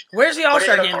 Like Where's the put it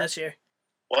All-Star in a game park- this year?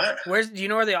 What? Do you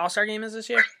know where the All-Star game is this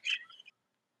year?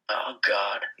 Oh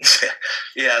God,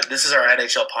 yeah. This is our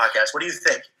NHL podcast. What do you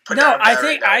think? Put No, down I there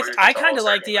think right now. What do you I think the kind of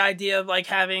All-Star like the game is? idea of like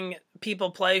having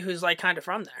people play who's like kind of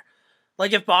from there.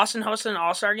 Like if Boston hosted an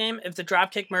All-Star game, if the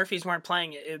Dropkick Murphys weren't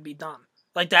playing it, it would be dumb.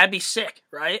 Like that'd be sick,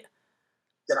 right?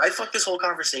 Did I fuck this whole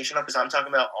conversation up because I'm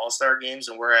talking about All-Star games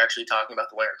and we're actually talking about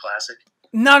the Winter Classic?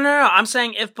 No. I'm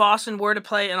saying if Boston were to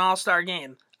play an All-Star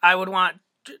game, I would want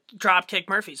Dropkick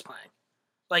Murphys playing.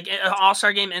 Like an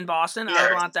All-Star game in Boston, I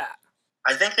would Yeah. want that.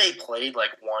 I think they played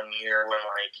like one year when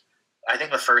like I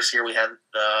think the first year we had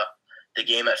the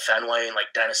game at Fenway and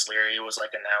like Dennis Leary was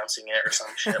like announcing it or some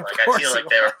shit. Like I course feel he like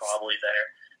they were was. probably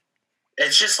there.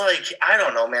 It's just like I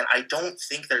don't know, man. I don't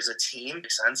think there's a team.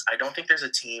 Makes sense. I don't think there's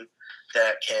a team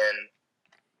that can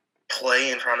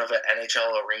play in front of an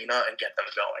NHL arena and get them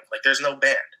going. Like there's no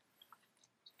band.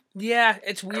 Yeah,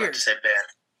 it's I like weird. to say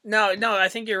band. No, I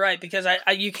think you're right because I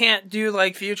you can't do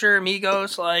like Future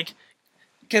Migos like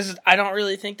because I don't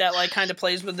really think that like kind of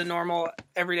plays with the normal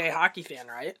everyday hockey fan,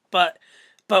 right? But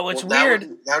what's Well, weird,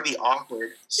 that would be awkward.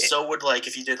 So would like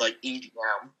if you did like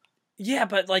EDM. yeah,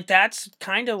 but like that's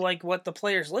kind of like what the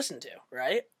players listen to,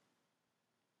 right?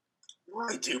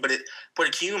 Right, dude.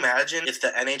 But can you imagine if the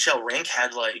NHL rink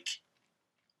had like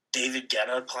David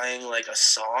Guetta playing like a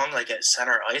song like at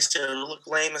center ice? It would look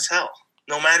lame as hell.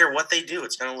 No matter what they do,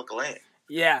 it's gonna look lame.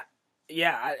 Yeah.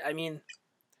 I mean,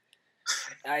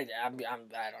 I don't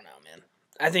know, man.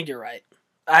 I think you're right.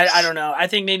 I don't know. I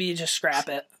think maybe you just scrap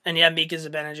it and you have Mika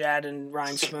Zibanejad and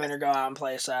Ryan Spooner go out and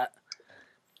play a set.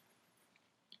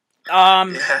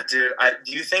 Yeah, dude.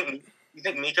 Do you think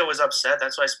Mika was upset?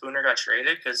 That's why Spooner got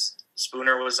traded because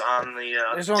Spooner was on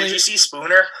the. Did you see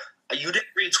Spooner? You didn't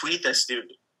retweet this,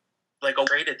 dude. Like,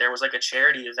 traded. There was like a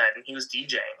charity event and he was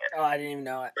DJing it Oh, I didn't even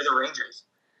know it. for the Rangers.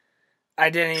 I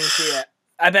didn't even see it.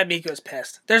 I bet Mika was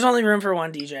pissed. There's only room for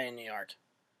one DJ in New York.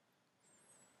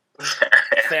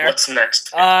 Fair. What's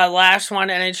next? Last one,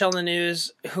 NHL in the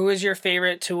news. Who is your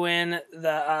favorite to win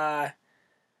the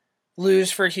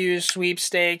Lose for Hughes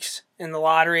sweepstakes in the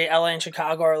lottery? LA and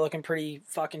Chicago are looking pretty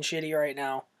fucking shitty right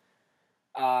now.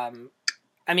 I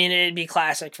mean, it'd be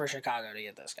classic for Chicago to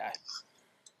get this guy.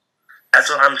 That's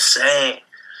what I'm saying.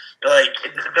 Like,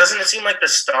 doesn't it seem like the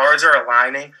stars are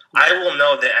aligning? I will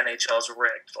know the NHL's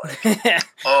rigged. Like,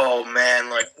 oh man,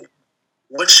 like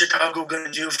what's Chicago going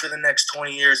to do for the next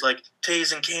 20 years? Like,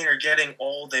 Taves and Kane are getting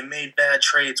old. They made bad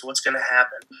trades. What's going to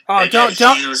happen? Oh, They get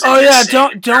Hughes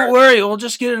and don't worry. We'll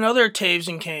just get another Taves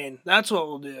and Kane. That's what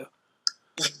we'll do.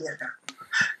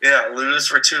 Yeah, lose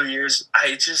for 2 years.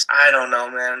 I don't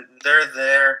know, man. They're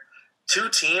there. 2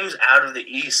 teams out of the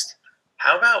East.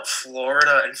 How about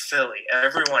Florida and Philly?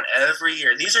 Every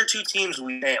year. These are 2 teams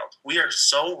we nailed. We are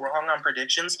so wrong on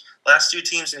predictions. Last 2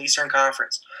 teams in the Eastern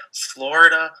Conference.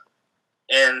 Florida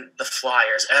and the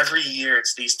Flyers. Every year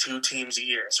it's these 2 teams'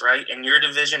 years, right? In your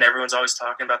division, everyone's always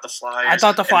talking about the Flyers. I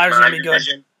thought the Flyers were going to be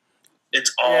good.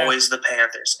 It's always the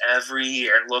Panthers every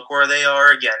year. And look where they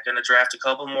are again. Going to draft a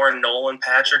couple more Nolan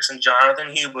Patricks and Jonathan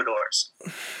Huberdors.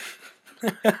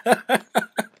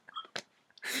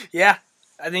 Yeah,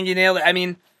 I think you nailed it. I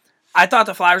mean, I thought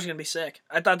the Flyers were going to be sick.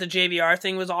 I thought the JVR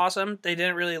thing was awesome. They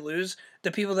didn't really lose.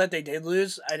 The people that they did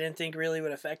lose, I didn't think really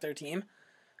would affect their team.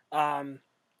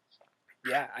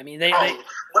 Yeah, I mean, they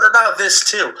what about this,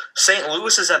 too? St.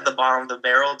 Louis is at the bottom of the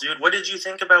barrel, dude. What did you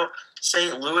think about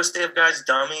St. Louis? They have guys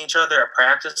dumbing each other at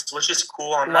practice, which is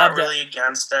cool. I'm not really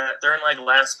against that. They're in, like,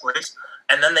 last place.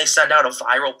 And then they send out a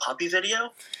viral puppy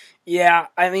video? Yeah,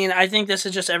 I mean, I think this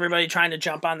is just everybody trying to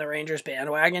jump on the Rangers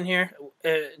bandwagon here.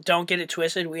 Don't get it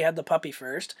twisted. We had the puppy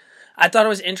first. I thought it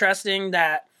was interesting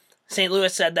that St.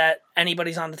 Louis said that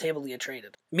anybody's on the table to get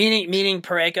traded. Meaning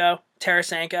Parayko,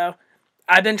 Tarasenko.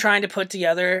 I've been trying to put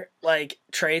together like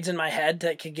trades in my head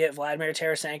that could get Vladimir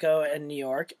Tarasenko in New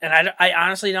York, and I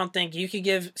honestly don't think you could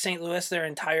give St. Louis their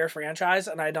entire franchise,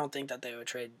 and I don't think that they would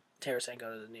trade Tarasenko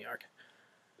to New York.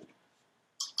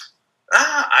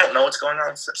 I don't know what's going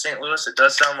on in St. Louis. It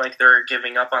does sound like they're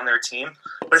giving up on their team,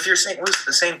 but if you're St. Louis at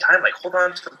the same time, like hold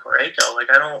on to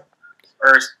Parayko,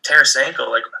 or Tarasenko,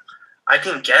 like I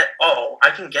can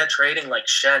get trading like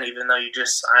Shen, even though you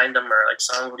just signed him, or like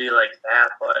somebody like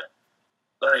that, but.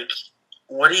 Like,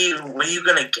 what are you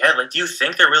gonna get? Like, do you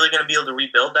think they're really gonna be able to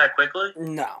rebuild that quickly?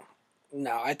 No,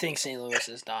 I think St. Louis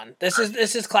is done. This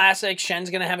is classic. Shen's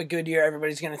gonna have a good year.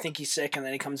 Everybody's gonna think he's sick, and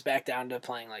then he comes back down to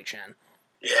playing like Shen.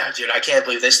 Yeah, dude, I can't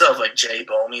believe they still have like Jay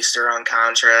Bouwmeester on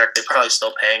contract. They're probably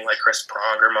still paying like Chris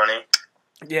Pronger money.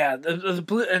 Yeah, the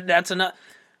Blue. That's enough.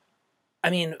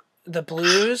 I mean, the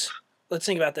Blues. Let's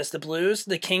think about this. The Blues.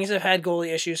 The Kings have had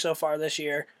goalie issues so far this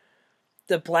year.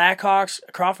 The Blackhawks,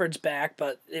 Crawford's back,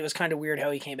 but it was kind of weird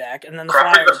how he came back. And then the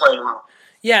Flyers. Playing well.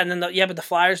 Yeah, and then but the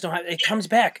Flyers don't have. It comes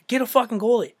back. Get a fucking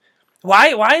goalie.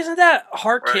 Why isn't that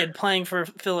Hart kid playing for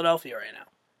Philadelphia right now?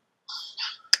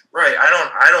 Right,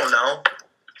 I don't know.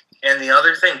 And the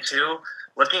other thing too,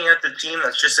 looking at the team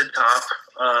that's just at top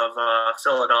of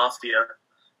Philadelphia,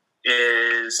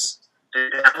 is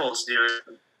the Devils,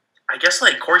 dude. I guess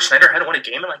like Corey Schneider hadn't won a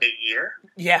game in like a year.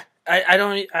 Yeah.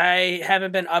 I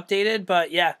haven't been updated,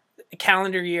 but yeah,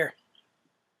 calendar year.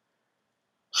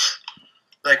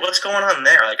 Like, what's going on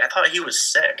there? Like, I thought he was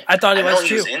sick. I thought he was too.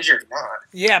 He was injured, not.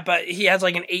 Yeah, but he has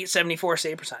like an 874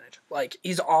 save percentage. Like,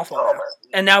 he's awful now.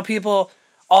 And now people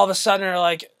all of a sudden are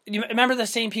like, you remember the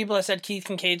same people that said Keith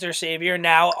Kincaid's their savior?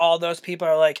 Now all those people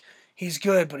are like, he's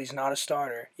good, but he's not a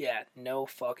starter. Yeah, no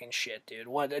fucking shit, dude.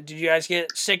 What, did you guys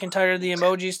get sick and tired of the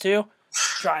emojis too?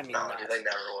 Drive me nuts. No, they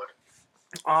never would.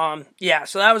 Yeah,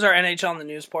 so that was our NHL in the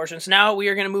news portion. So now we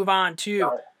are going to move on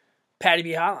to Patty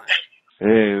B Hotline.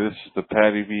 Hey, this is the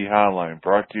Patty B Hotline,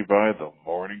 brought to you by The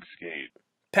Morning Skate.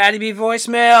 Patty B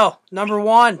voicemail, number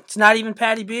 1. It's not even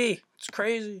Patty B. It's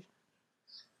crazy.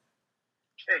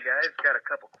 Hey guys, got a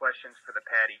couple questions for the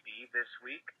Patty B this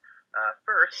week.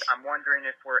 First, I'm wondering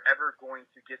if we're ever going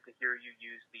to get to hear you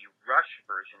use the Rush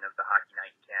version of the Hockey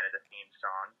Night in Canada theme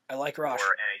song. I like Rush.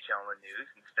 Or NHL in the News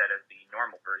instead of the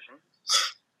normal version.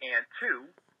 And 2,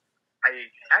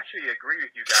 I actually agree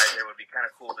with you guys. It would be kind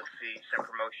of cool to see some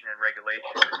promotion and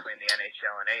regulation between the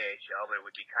NHL and AHL, but it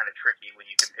would be kind of tricky when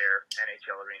you compare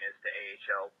NHL arenas to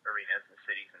AHL arenas and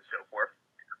cities and so forth.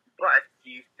 But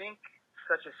do you think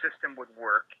such a system would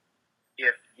work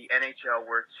if the NHL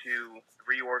were to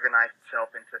reorganize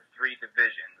itself into 3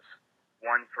 divisions,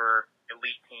 one for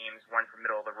elite teams, one for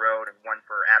middle of the road, and one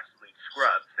for absolute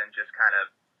scrubs, and just kind of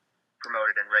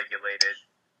promoted and regulated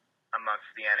amongst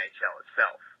the NHL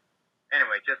itself?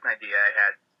 Anyway, just an idea I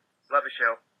had. Love the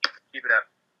show. Keep it up.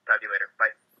 Talk to you later.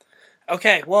 Bye.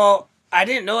 Okay, well, I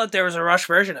didn't know that there was a Rush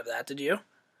version of that, did you?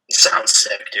 Sounds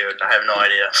sick, dude. I have no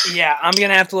idea. Yeah, I'm going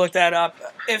to have to look that up.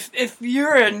 If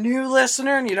you're a new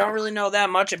listener and you don't really know that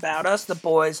much about us, the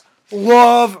boys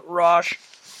love Rush,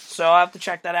 so I'll have to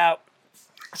check that out.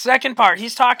 Second part,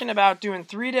 he's talking about doing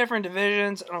 3 different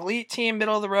divisions, an elite team,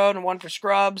 middle of the road, and one for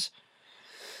scrubs.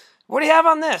 What do you have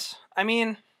on this? I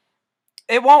mean,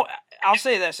 it won't, I'll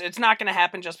say this, it's not going to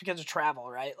happen just because of travel,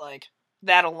 right? Like,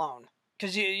 that alone.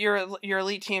 because your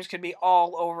elite teams could be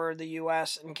all over the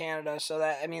U.S. and Canada, so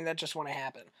that just wouldn't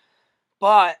happen.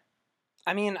 But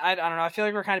I don't know. I feel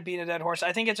like we're kind of beating a dead horse.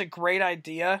 I think it's a great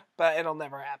idea, but it'll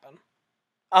never happen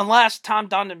unless Tom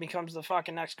Dundon becomes the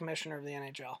fucking next commissioner of the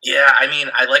NHL. Yeah,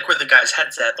 I like where the guy's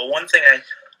head's at. The one thing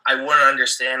I wouldn't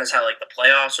understand is how like the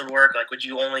playoffs would work. Like, would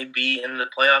you only be in the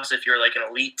playoffs if you're like an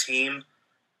elite team?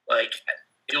 Like,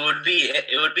 it would be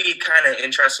kind of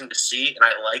interesting to see, and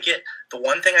I like it. The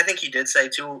one thing I think he did say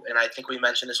too, and I think we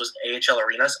mentioned this, was AHL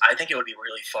arenas. I think it would be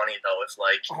really funny though if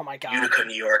like Oh my God. Utica,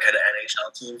 New York had an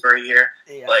NHL team for a year.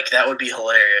 Yeah. Like, that would be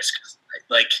hilarious. 'Cause,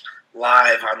 like,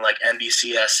 live on like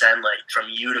NBCSN, like from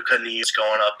Utica, New York,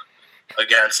 going up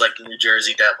against like the New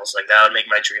Jersey Devils. Like, that would make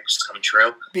my dreams come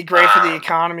true. Be great for the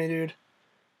economy, dude.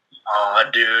 Oh,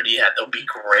 dude, yeah, that would be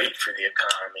great for the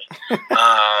economy.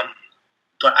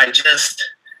 But I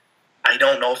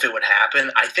don't know if it would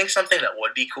happen. I think something that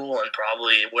would be cool and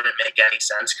probably wouldn't make any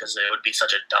sense because it would be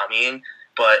such a dummying.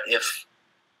 But if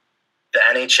the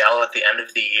NHL at the end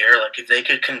of the year, like if they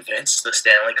could convince the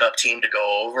Stanley Cup team to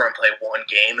go over and play one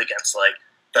game against like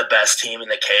the best team in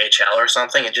the KHL or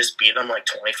something and just beat them like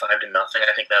 25-0, I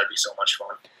think that would be so much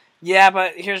fun. Yeah,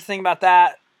 but here's the thing about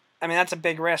that. That's a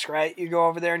big risk, right? You go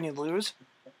over there and you lose.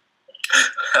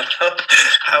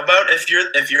 How about if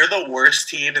you're the worst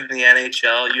team in the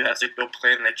NHL, you have to go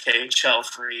play in the KHL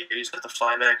for a year. You just have to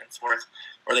fly back and forth,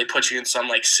 or they put you in some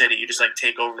like city. You just like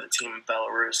take over the team in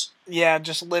Belarus. Yeah,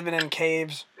 just living in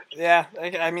caves. Yeah, I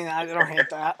don't hate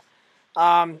that.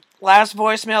 Last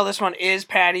voicemail. This one is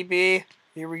Patty B.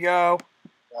 Here we go.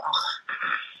 Hey,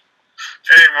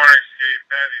 morning, Steve.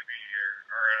 Patty B here.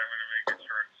 All right, I'm going to make it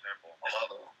short and simple.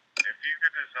 If you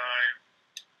could design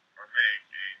or make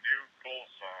a new goal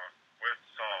song with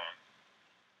song,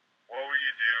 what would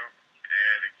you do?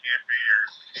 And it can't be your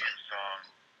theme song.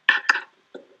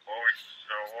 What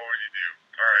would you do?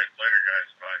 All right, later, guys.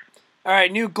 Bye. All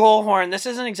right, new goal horn. This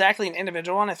isn't exactly an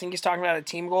individual one. I think he's talking about a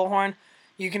team goal horn.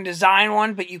 You can design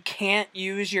one, but you can't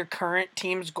use your current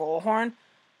team's goal horn.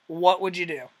 What would you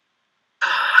do? Do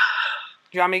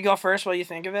you want me to go first while you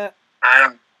think of it?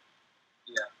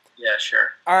 Yeah,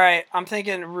 sure. All right, I'm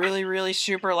thinking really, really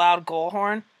super loud goal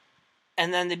horn,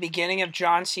 and then the beginning of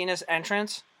John Cena's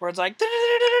entrance, where it's like,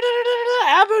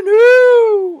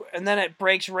 Avenue! And then it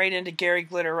breaks right into Gary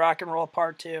Glitter Rock and Roll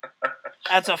Part 2.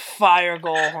 That's a fire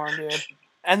goal horn, dude.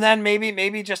 And then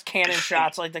maybe just cannon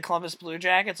shots like the Columbus Blue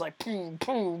Jackets, like, poo,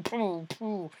 poo, poo,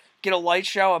 poo. Get a light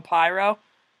show, a pyro.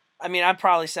 I'd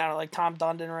probably sound like Tom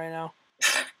Dundon right now.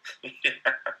 Yeah.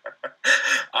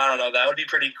 I don't know. That would be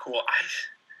pretty cool.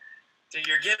 Dude,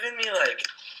 you're giving me like,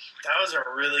 that was a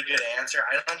really good answer.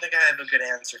 I don't think I have a good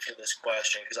answer for this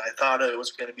question because I thought it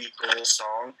was going to be goal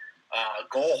song.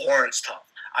 Goal horn's tough.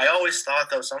 I always thought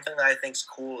though something that I think's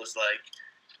cool is like,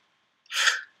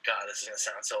 God, this is gonna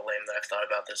sound so lame that I've thought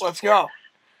about this. Let's before.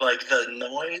 go. Like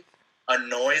a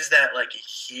noise that like a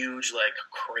huge like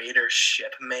crater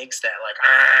ship makes that like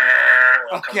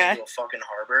when it comes into a fucking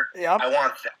harbor. Yep. I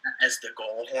want that as the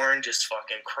goal horn, just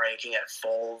fucking cranking at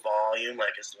full volume,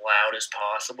 like as loud as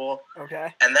possible.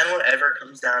 Okay. And then whatever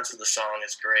comes down to the song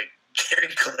is great.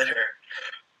 Gary Glitter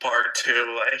Part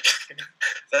 2, like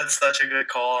that's such a good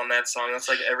call on that song. That's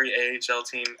like every AHL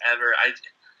team ever.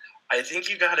 I think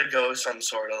you gotta go some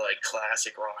sort of like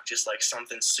classic rock, just like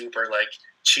something super like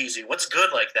cheesy. What's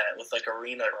good like that with like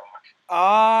arena rock?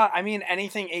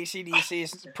 Anything AC/DC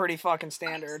is pretty fucking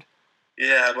standard.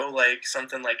 Yeah, but like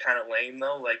something like kind of lame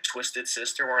though, like Twisted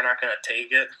Sister. We're not gonna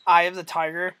take it. Eye of the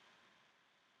Tiger.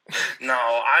 No,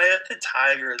 Eye of the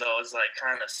Tiger though is like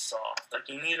kind of soft. Like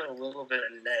you need a little bit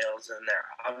of nails in there.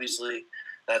 Obviously,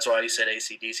 that's why you said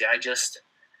AC/DC.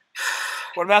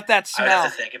 What about that smell? I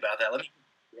have to think about that.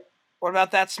 What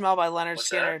about that smell by Leonard What's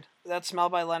Skinner? That smell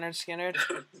by Leonard Skinner.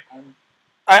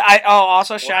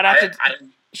 Also shout out to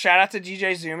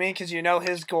DJ Zumi because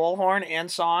his goal horn and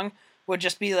song would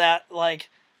just be that one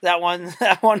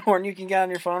horn you can get on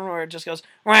your phone where it just goes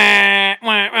wah,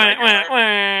 wah, wah, wah,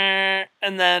 wah,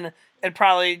 and then it'd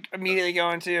probably immediately go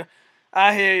into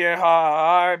I hear your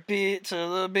heart beat to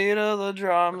the beat of the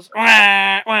drums.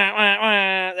 Wah, wah, wah,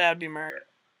 wah. That'd be murder.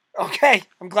 Okay,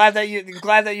 I'm glad that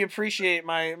you appreciate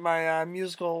my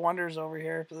musical wonders over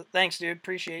here. Thanks, dude.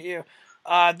 Appreciate you.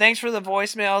 Thanks for the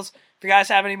voicemails. If you guys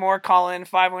have any more, call in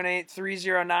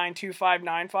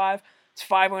 518-309-2595. It's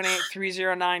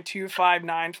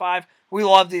 518-309-2595. We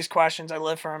love these questions. I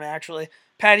live for them, actually.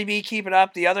 Patty B, keep it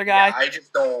up. The other guy. Yeah, I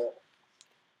just don't.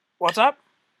 What's up?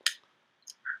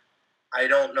 I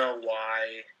don't know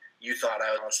why you thought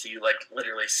I was on to you like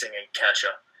literally singing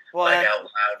Kesha. Well, like that, out loud.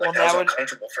 well, Like that that was would-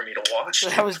 uncomfortable for me to watch.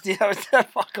 that was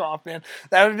fuck off, man.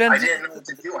 That would have been I didn't know what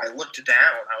to do. I looked down.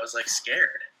 I was like scared.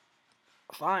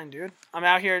 fine, dude. I'm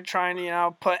out here trying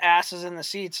to, put asses in the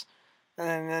seats,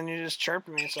 and then you're just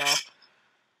chirping me. So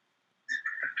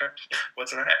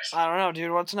What's next? I don't know,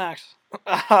 dude. What's next?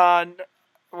 Now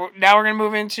we're gonna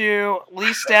move into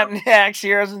Lee Stepniak's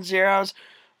Heroes and Zeros,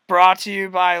 brought to you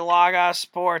by Lagos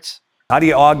Sports. How do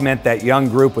you augment that young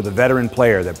group with a veteran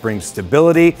player that brings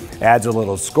stability, adds a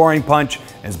little scoring punch,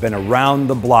 and has been around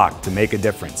the block to make a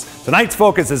difference? Tonight's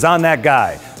focus is on that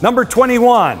guy, number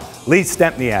 21, Lee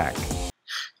Stepniak.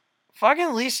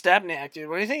 Fucking Lee Stepniak, dude.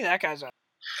 What do you think that guy's at?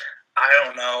 I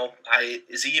don't know.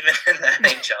 Is he even in the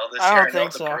NHL this I year? don't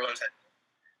think the so. Bruins had,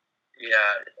 yeah,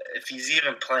 if he's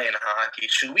even playing hockey,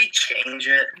 should we change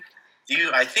it?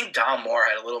 I think Dom Moore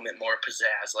had a little bit more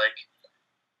pizzazz. Like,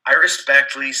 I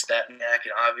respect Lee Stepniak,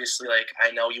 and obviously, like,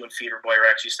 I know you and Fever Boy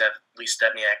Rex used to have Lee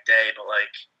Stepniak Day, but, like,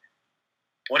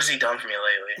 what has he done for me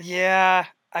lately? Yeah,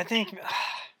 I think.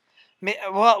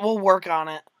 Well, we'll work on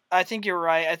it. I think you're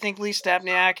right. I think Lee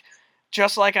Stepniak,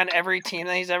 just like on every team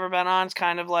that he's ever been on, it's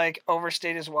kind of like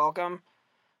overstayed his welcome.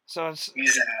 So it's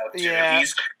He's out, dude. Yeah.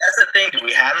 That's the thing, dude.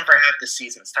 We had him for half the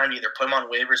season. It's time to either put him on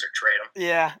waivers or trade him.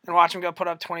 yeah, and watch him go put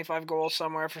up 25 goals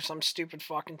somewhere for some stupid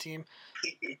fucking team.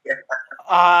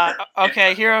 Yeah.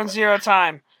 Okay, hero and zero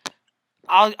time.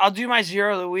 I'll do my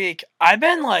zero of the week. I've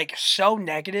been like so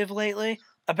negative lately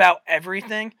about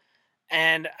everything,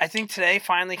 and I think today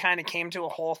finally kind of came to a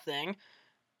whole thing.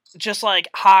 Just like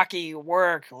hockey,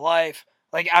 work, life.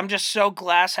 Like I'm just so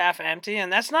glass half empty,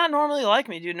 and that's not normally like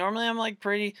me, dude. Normally I'm like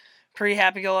pretty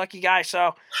happy-go-lucky guy.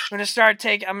 So I'm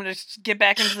gonna get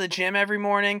back into the gym every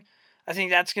morning. I think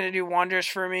that's gonna do wonders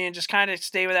for me, and just kind of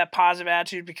stay with that positive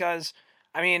attitude because,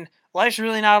 I mean, life's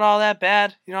really not all that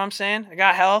bad. You know what I'm saying? I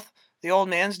got health. The old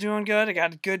man's doing good. I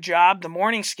got a good job. The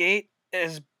morning skate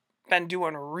has been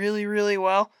doing really, really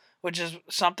well, which is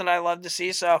something I love to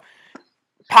see. So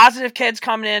positive kids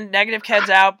coming in, negative kids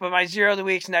out, but my zero of the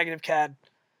week's negative kid.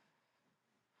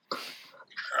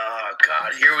 Oh,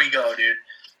 God. Here we go, dude.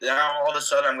 Now, all of a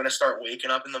sudden, I'm going to start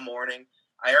waking up in the morning.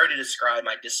 I already described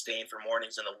my disdain for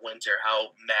mornings in the winter, how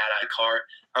mad I car.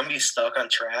 I'm going to be stuck on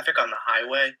traffic on the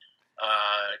highway,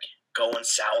 going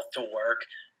south to work,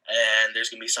 and there's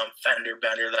going to be some fender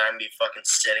bender that I'm going to be fucking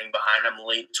sitting behind. I'm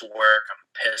late to work. I'm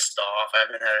pissed off. I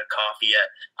haven't had a coffee yet.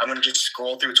 I'm going to just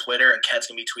scroll through Twitter, and Ket's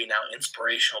going to be tweeting out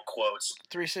inspirational quotes.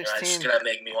 And it's 316. going to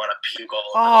make me want to puke all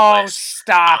over the Oh, place.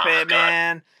 stop Oh, it, God.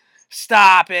 man.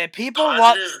 Stop it. People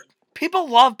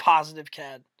love positive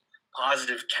kid.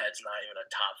 Positive Ked's not even a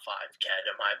top 5 Ked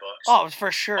in my books. Oh, for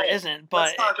sure Oh, isn't, but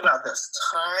let's talk about this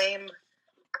time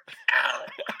out.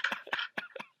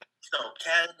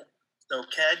 So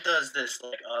Ked does this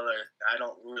like other. I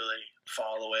don't really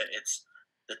follow it. It's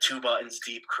the Two Buttons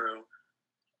Deep crew.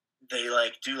 They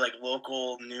like do like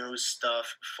local news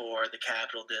stuff for the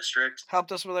Capital District.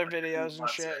 helped us with our videos and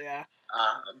shit, yeah.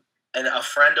 And a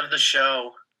friend of the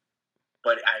show,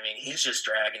 but I mean, he's just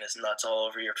dragging his nuts all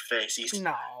over your face.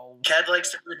 No. Ked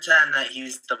likes to pretend that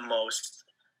he's the most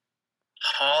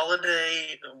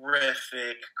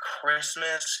holiday-rific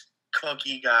Christmas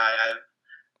cookie guy.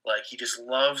 He just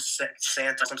loves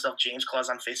Santa himself, James Claus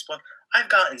on Facebook. I've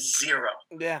gotten 0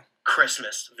 Yeah.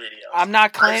 Christmas videos. I'm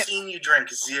not claiming. I've seen you drink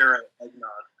 0 eggnog.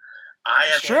 I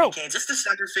have It's true. candy canes. It's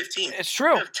December 15th. It's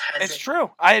true. I have 10 It's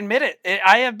true. I admit it.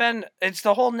 It's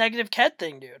the whole negative kid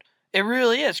thing, dude. It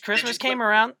really is. Christmas came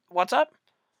around. What's up?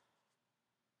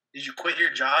 Did you quit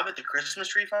your job at the Christmas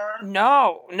tree farm?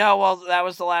 No. Well, that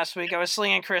was the last week. I was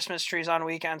slinging Christmas trees on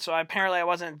weekends, so apparently I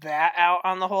wasn't that out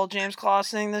on the whole James Claus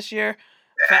thing this year.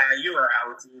 Yeah, you were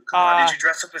out. Come on. Did you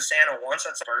dress up as Santa once?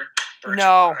 That's bird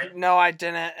No, right? no, I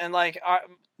didn't. And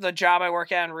the job I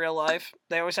work at in real life,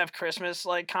 they always have Christmas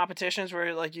competitions where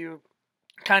you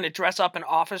kind of dress up in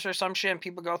office or some shit, and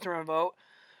people go through and vote.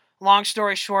 Long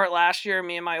story short, last year,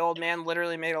 me and my old man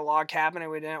literally made a log cabin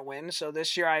and we didn't win. So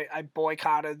this year, I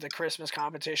boycotted the Christmas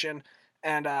competition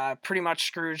and pretty much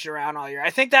scrooged around all year.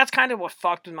 I think that's kind of what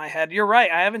fucked with my head. You're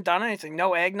right. I haven't done anything.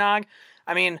 No eggnog.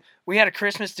 I mean, we had a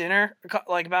Christmas dinner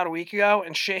about a week ago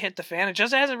and shit hit the fan. It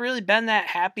just hasn't really been that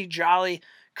happy, jolly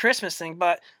Christmas thing.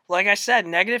 But like I said,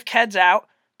 negative Ked's out.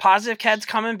 Positive Ked's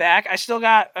coming back. I still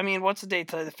got, what's the date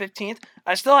today? The 15th?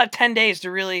 I still have 10 days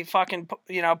to really fucking,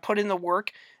 put in the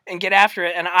work and get after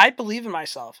it. And I believe in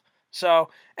myself. So,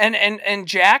 and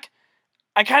Jack,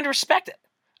 I kind of respect it.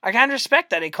 I kind of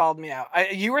respect that he called me out.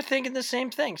 You were thinking the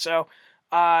same thing. So,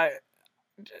 I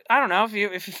don't know.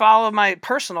 If you follow my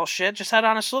personal shit, just head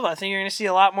on a swivel. I think you're going to see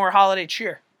a lot more holiday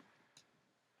cheer.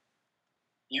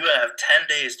 You have 10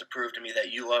 days to prove to me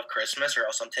that you love Christmas, or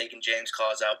else I'm taking James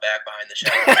Claus out back behind the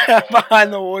shed.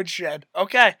 Behind the woodshed.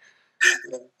 Okay.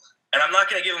 And I'm not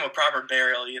going to give him a proper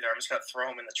burial either. I'm just going to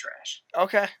throw him in the trash.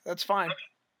 Okay, that's fine.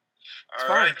 All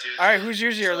Fine. right, dude. All right, who's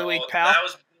your zero of the week, pal? That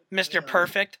was Mr.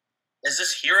 Perfect. Is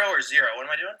this hero or zero? What am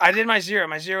I doing? I did my zero.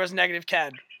 My zero is negative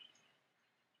Cad.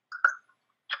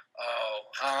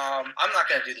 I'm not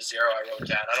going to do the zero I wrote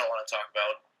down. I don't want to talk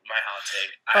about my hot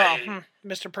take.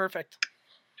 Mr. Perfect.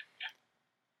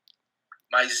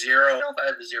 My zero, I don't know if I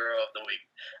have the zero of the week.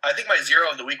 I think my zero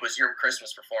of the week was your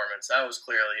Christmas performance. That was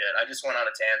clearly it. I just went on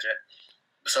a tangent.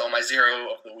 So my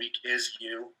zero of the week is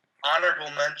you.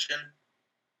 Honorable mention,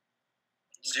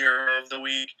 zero of the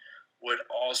week would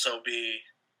also be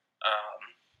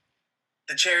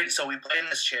the charity. So we played in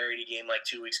this charity game like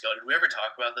 2 weeks ago. Did we ever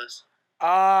talk about this?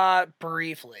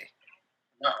 Briefly.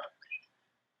 No.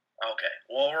 Okay.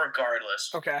 Well,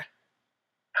 regardless. Okay.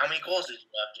 How many goals did you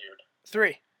have, dude?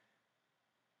 3.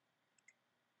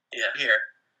 Yeah,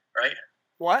 here, right?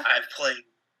 What? I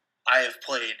have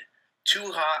played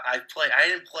too hot. I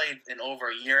didn't play in over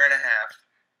a year and a half.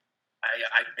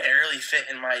 I barely fit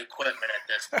in my equipment at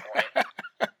this point.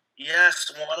 Yes,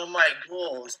 one of my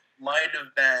goals might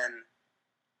have been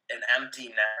an empty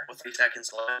net with 3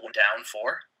 seconds left, down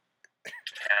 4.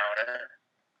 Count it.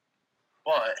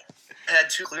 But I had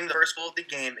 2, including the first goal of the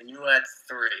game, and you had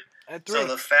 3. I had 3. So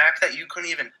the fact that you couldn't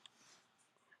even,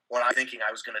 when I'm thinking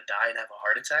I was going to die and have a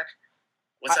heart attack,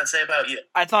 what's that say about you?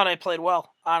 I thought I played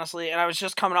well, honestly, and I was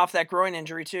just coming off that groin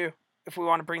injury, too, if we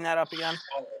want to bring that up again.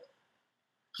 Oh.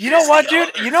 You know what, Here's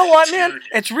dude? the You know what, other man? dude.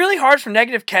 It's really hard for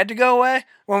negative Ked to go away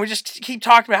when we just keep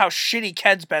talking about how shitty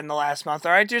Ked's been the last month,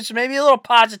 all right, dude? So maybe a little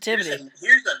positivity.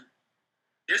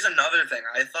 Here's another thing.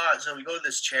 I thought, so we go to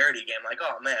this charity game, like,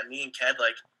 oh man, me and Ked,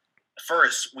 like,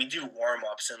 first we do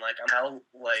warm-ups, and like, I'm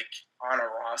like on a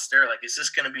roster, like, is this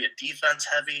going to be a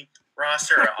defense-heavy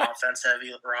roster or an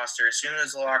offense-heavy roster? As soon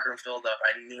as the locker room filled up,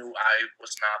 I knew I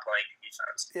was not playing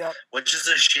defense. Yep. Which is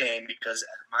a shame, because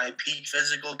at my peak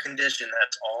physical condition,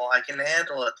 that's all I can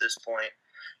handle at this point.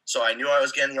 So I knew I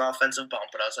was getting the offensive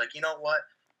bump, but I was like, you know what?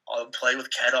 I'll play with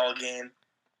Ked all game.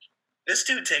 This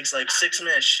dude takes like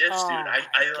 6-minute shifts, dude. I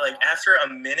like, after a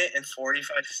minute and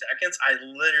 45 seconds, I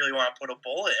literally want to put a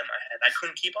bullet in my head. I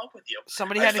couldn't keep up with you.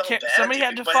 Somebody I had felt to bad, somebody dude,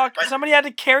 had to but somebody had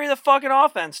to carry the fucking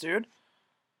offense, dude.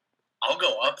 I'll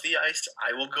go up the ice.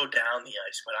 I will go down the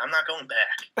ice, but I'm not going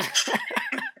back.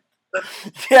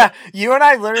 Yeah, you and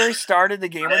I literally started the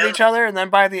game with each other, and then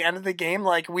by the end of the game,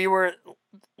 like, we were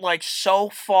like so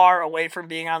far away from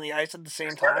being on the ice at the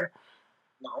same time.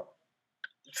 No.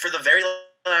 For the very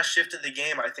last shift of the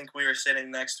game, I think we were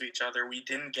sitting next to each other. We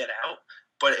didn't get out,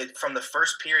 but from the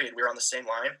first period, we were on the same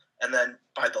line, and then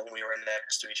by the we were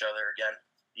next to each other again.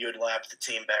 You had lapped the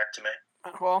team back to me.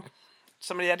 Well,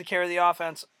 somebody had to carry the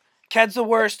offense. Ked's the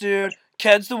worst, dude.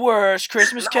 Ked's the worst.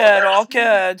 Christmas Ked, all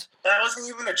Keds. That wasn't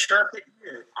even a chirp at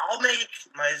you. I'll make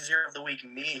my zero of the week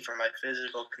me for my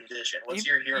physical condition. What's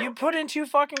your hero? You put in 2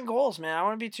 fucking goals, man. I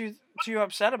wouldn't be too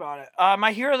upset about it.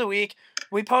 My hero of the week,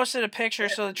 we posted a picture.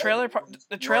 So the trailer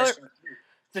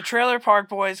park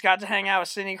boys got to hang out with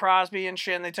Sidney Crosby and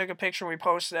shit. And they took a picture. And we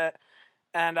posted it,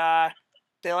 and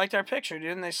they liked our picture,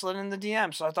 dude. And they slid in the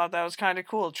DM. So I thought that was kind of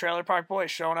cool. Trailer Park Boys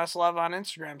showing us love on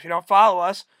Instagram. If you don't follow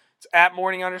us, it's at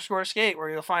morning_skate, where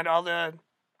you'll find all the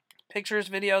pictures,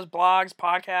 videos, blogs,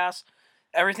 podcasts,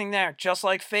 everything there. Just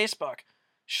like Facebook.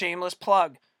 Shameless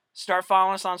plug. Start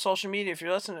following us on social media if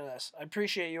you're listening to this. I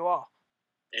appreciate you all.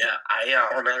 Yeah, I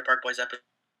Trailer Park Boys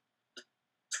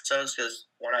episodes, because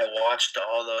when I watched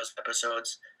all those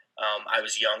episodes, I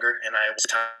was younger, and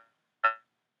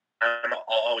I'll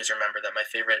always remember that my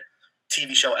favorite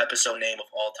TV show episode name of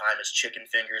all time is Chicken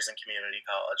Fingers in Community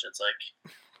College. It's like,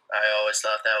 I always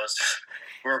thought that was,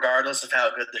 regardless of how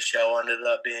good the show ended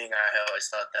up being, I always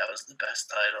thought that was the best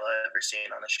title I've ever seen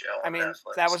on a show on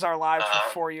Netflix. That was our lives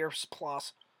for 4 years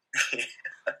plus. Yeah.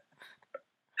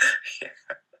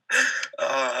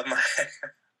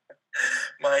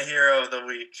 My hero of the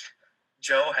week,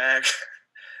 Joe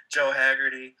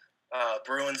Haggerty,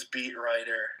 Bruins beat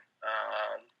writer,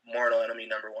 mortal enemy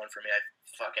number 1 for me. I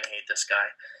fucking hate this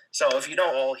guy. So if you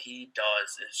know, all he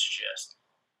does is just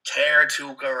tear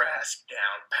Tuukka Rask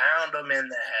down, pound him in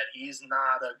the head. He's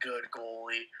not a good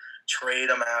goalie. Trade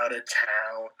him out of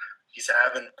town. He's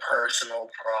having personal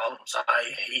problems.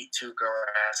 I hate Tuukka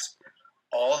Rask.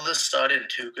 All of a sudden,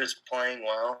 Tuukka's playing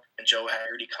well, and Joe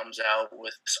Haggerty comes out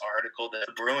with this article that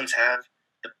the Bruins have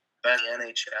the best in the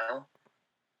NHL.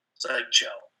 It's like,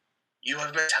 Joe, you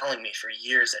have been telling me for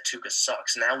years that Tuukka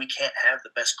sucks. Now we can't have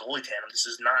the best goalie tandem. This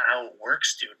is not how it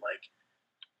works, dude. Like,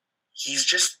 he's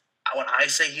just when I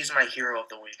say he's my hero of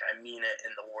the week, I mean it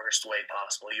in the worst way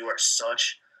possible. You are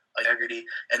such integrity.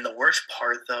 And the worst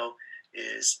part, though,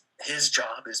 is his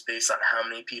job is based on how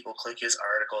many people click his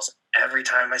articles. Every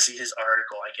time I see his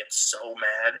article, I get so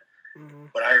mad. Mm-hmm.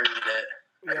 But I read it.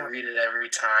 Yeah. I read it every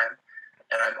time.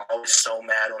 And I'm always so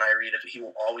mad when I read it. He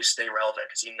will always stay relevant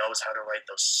because he knows how to write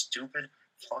those stupid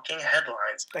fucking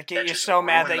headlines. That get you just so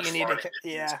mad ruin that the you need fun to. of it.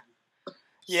 Yeah.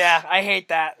 Yeah, I hate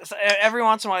that. So, every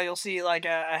once in a while, you'll see like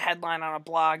a headline on a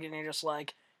blog, and you're just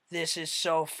like, "This is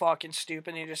so fucking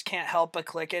stupid." And you just can't help but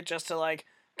click it just to like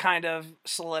kind of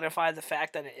solidify the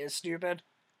fact that it is stupid.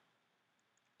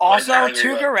 Also, now you're,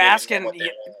 Tuukka like, Rask giving them and what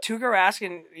they want. Tuukka Rask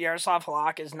and Yaroslav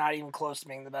Halak is not even close to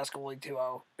being the best goalie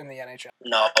duo in the NHL.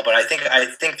 No, but I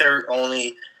think their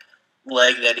only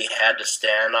leg that he had to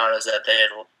stand on is that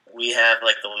we have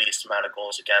like the least amount of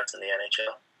goals against in the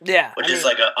NHL, Yeah, which is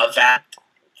like a vast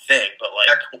thing. But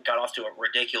like got off to a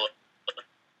ridiculous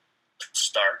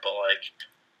start. But like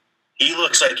he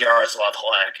looks like Yaroslav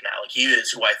Halak now. Like he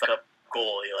is who I thought a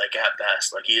goalie like at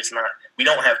best. Like he is not. We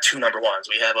don't have two number ones.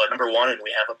 We have a number one and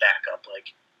we have a backup.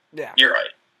 Like yeah, you're right.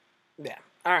 yeah.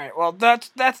 All right. Well,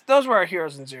 those were our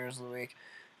heroes and zeros of the week.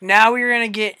 Now we're gonna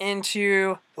get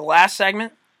into the last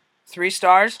segment. 3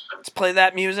 stars. Let's play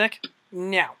that music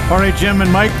now. All right, Jim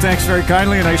and Mike, thanks very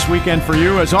kindly. A nice weekend for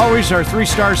you. As always, our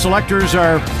 3-star selectors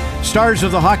are stars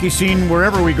of the hockey scene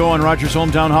wherever we go in Rogers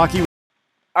Hometown Hockey.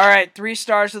 All right, 3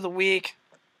 stars of the week.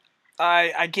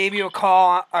 I gave you a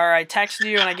call, or I texted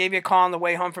you, and I gave you a call on the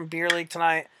way home from Beer League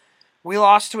tonight. We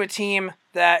lost to a team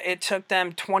that it took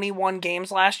them 21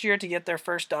 games last year to get their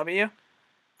first W.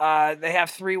 They have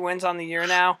 3 wins on the year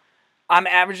now. I'm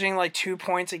averaging like 2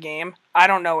 points a game. I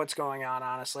don't know what's going on,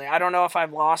 honestly. I don't know if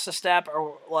I've lost a step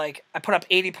or like I put up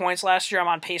 80 points last year. I'm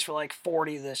on pace for like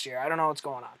 40 this year. I don't know what's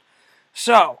going on.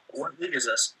 So What league is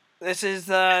this? this is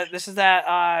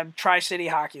that Tri-City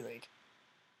Hockey League.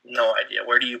 No idea.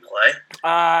 Where do you play?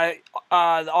 The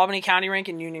Albany County Rink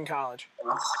and Union College.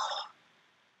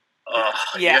 Oh,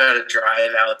 Yeah. You gotta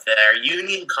drive out there.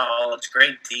 Union College,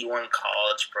 great D1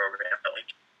 college program, but like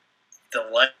the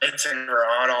lights are never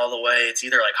on all the way. It's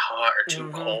either like hot or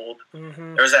too cold.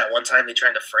 Mm-hmm. There was that one time they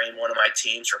tried to frame one of my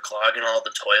teams for clogging all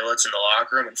the toilets in the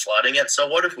locker room and flooding it. So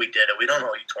what if we did it? We don't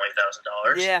owe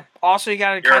you $20,000. Yeah. Also, you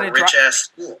got to You're kind a of rich ass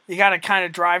school. you got to kind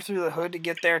of drive through the hood to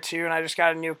get there too. And I just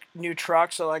got a new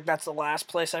truck, so like that's the last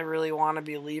place I really want to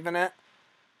be leaving it.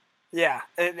 Yeah,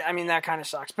 I mean that kind of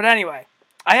sucks. But anyway,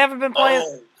 I haven't been playing.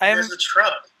 Oh, I haven't. there's a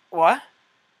truck. What?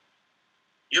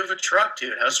 You have a truck,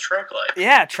 dude. How's truck like?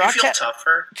 Yeah, Do you feel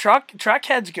tougher?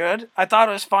 Truckhead's good. I thought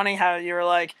it was funny how you were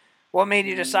like, "What made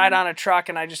you decide on a truck?"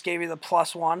 And I just gave you the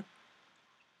 +1,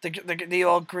 the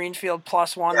old Greenfield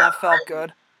 +1. Yeah, That felt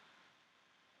good.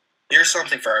 Here's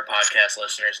something for our podcast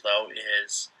listeners, though,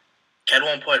 is Ken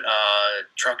won't put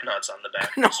truck nuts on the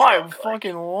back. No, of his I truck, like,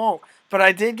 fucking won't. But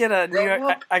I did get a New Grow York.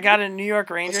 up. I got a New York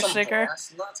put Ranger some sticker.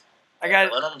 brass nuts I on there,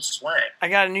 got- let them swing. I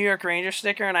got a New York Ranger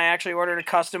sticker, and I actually ordered a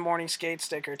custom morning skate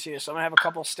sticker too. So I'm gonna have a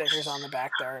couple stickers on the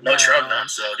back there. No But, truck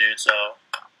nuts, though, dude. So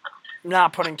I'm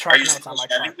not putting are truck you nuts still on a my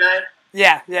Chevy truck. guy?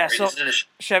 Yeah. Or So is it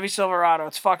a Chevy Silverado.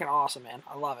 It's fucking awesome, man.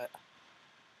 I love it.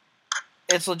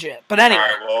 It's legit. But anyway. All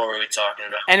right, what were we talking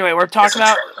about? Anyway, we're Get talking some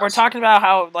about truck nuts.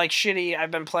 how like shitty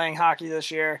I've been playing hockey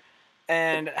this year,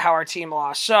 and how our team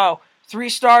lost. So 3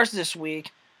 stars this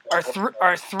week are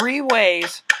 3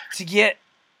 ways to get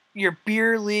your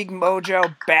beer league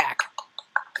mojo back.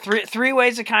 Three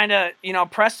ways to kind of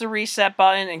press the reset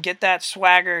button and get that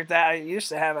swagger that I used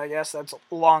to have. I guess that's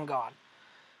long gone.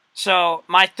 So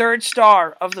my 3rd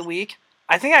star of the week,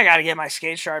 I think I got to get my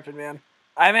skate sharpened, man.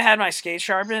 I haven't had my skate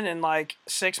sharpened in like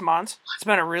 6 months. It's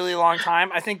been a really long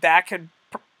time. I think that could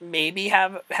maybe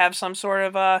have some sort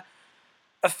of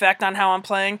effect on how I'm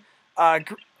playing.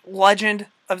 Legend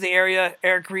of the area,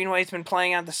 Eric Greenway's been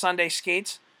playing on the Sunday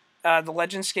skates, the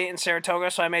Legend skate in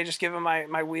Saratoga, so I may just give him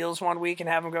my wheels one week and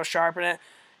have him go sharpen it.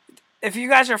 If you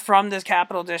guys are from this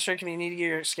Capital District and you need to get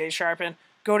your skate sharpened,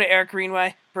 go to Eric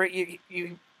Greenway. He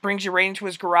brings you right into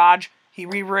his garage. He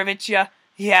re-rivets you.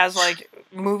 He has like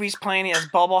movies playing. He has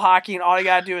bubble hockey, and all you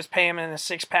gotta do is pay him in a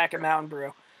 6-pack of Mountain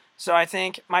Brew. So I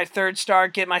think my 3rd star,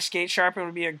 get my skate sharpened,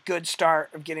 would be a good start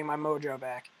of getting my mojo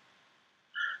back.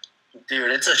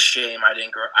 Dude, it's a shame I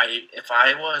didn't grow. If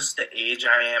I was the age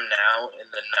I am now in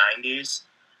the 90s,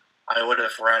 I would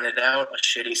have rented out a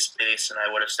shitty space and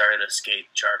I would have started a skate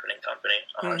sharpening company,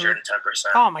 110%.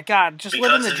 Oh my god, just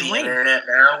living the Because of the dream. internet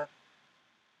now,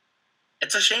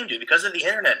 it's a shame, dude. Because of the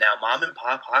internet now, mom and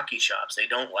pop hockey shops, they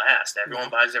don't last. Everyone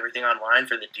buys everything online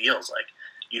for the deals. Like,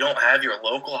 you don't have your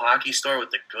local hockey store with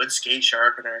a good skate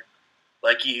sharpener.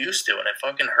 like you used to, and it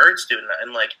fucking hurts, dude.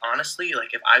 And like honestly,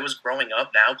 like if I was growing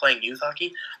up now playing youth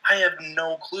hockey, I have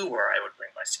no clue where I would bring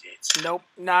my skates. Nope,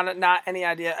 not any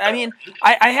idea. I mean,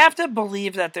 I have to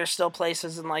believe that there's still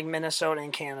places in like Minnesota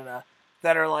and Canada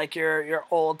that are like your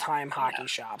old time hockey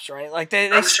shops, right? Like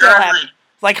they I'm still sure, have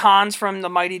like Hans from the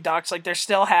Mighty Ducks. Like there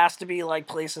still has to be like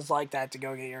places like that to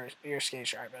go get your skate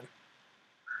sharpened.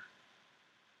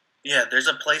 Yeah, there's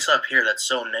a place up here that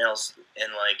so nails,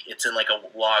 and like it's in like a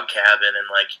log cabin, and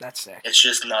like That's sick. it's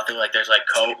just nothing. Like there's like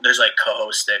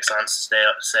Coho sticks on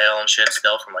sale and shit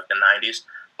still from like the '90s.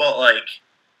 But like,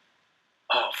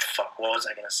 oh fuck, what was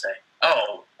I gonna say?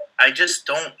 Oh, I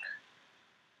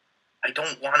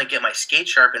don't want to get my skate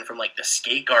sharpened from like the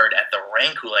skate guard at the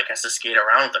rink who like has to skate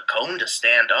around with a cone to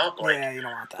stand up. Like, Yeah, you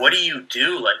don't want that. what do you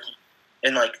do? Like,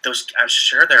 and like those, I'm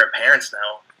sure there are parents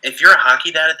now. If you're a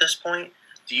hockey dad at this point,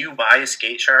 do you buy a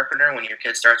skate sharpener when your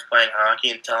kid starts playing hockey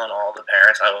and telling all the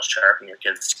parents, "I will sharpen your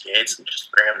kid's skates and just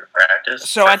bring them to practice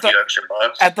So for at a few extra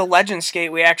bucks"? At the Legend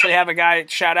Skate, we actually have a guy,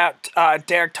 shout out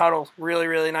Derek Tuttle, really,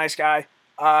 really nice guy.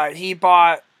 He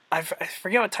bought, I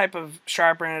forget what type of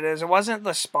sharpener it is. It wasn't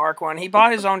the Spark one. He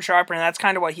bought his own sharpener, and that's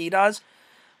kind of what he does.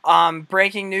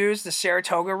 Breaking news, the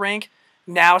Saratoga rink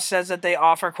now says that they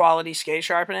offer quality skate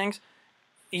sharpenings.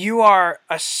 You are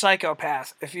a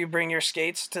psychopath if you bring your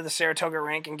skates to the Saratoga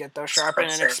rink and get those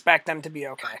sharpened and expect them to be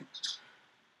okay.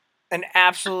 An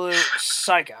absolute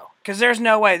psycho. Because there's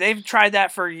no way. They've tried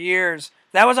that for years.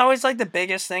 That was always like the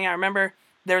biggest thing. I remember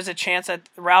there was a chance that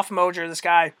Ralph Mojo, this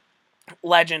guy,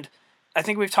 legend, I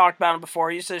think we've talked about him before.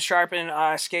 He used to sharpen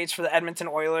skates for the Edmonton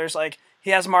Oilers. Like,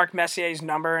 he has Mark Messier's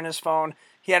number in his phone.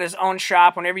 He had his own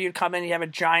shop. Whenever you'd come in, he'd have a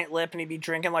giant lip and he'd be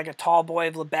drinking like a tall boy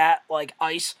of Labatt, like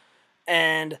ice.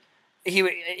 And he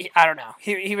I don't know.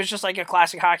 He was just like a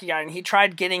classic hockey guy, and he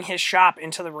tried getting his shop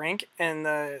into the rink, and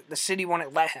the city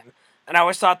wouldn't let him. And I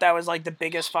always thought that was like the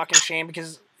biggest fucking shame,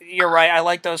 because you're right. I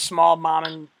like those small mom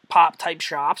and pop type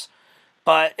shops,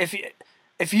 but if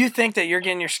you think that you're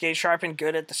getting your skate sharpened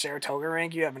good at the Saratoga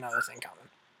rink, you have another thing coming.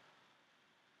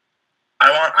 I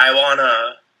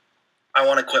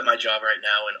want to quit my job right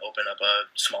now and open up a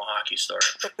small hockey store.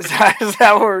 Is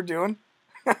that what we're doing?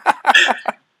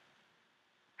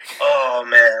 Oh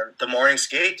man, the morning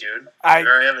skate, dude. I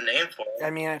already have a name for it. I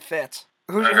mean, it fits.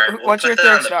 What's your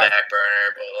third star? Back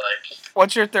burner, but like,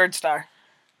 what's your third star?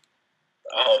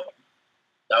 Oh,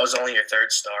 that was only your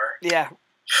third star. Yeah.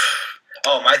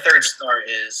 Oh, my third star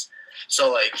is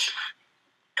so like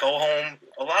go home.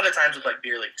 A lot of times with like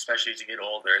beer league, especially as you get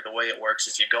older, the way it works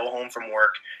is you go home from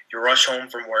work, you rush home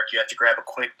from work, you have to grab a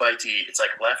quick bite to eat. It's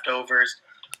like leftovers.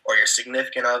 Or your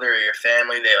significant other or your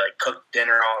family, they like cook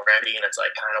dinner already and it's like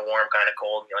kind of warm, kind of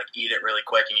cold, and you like eat it really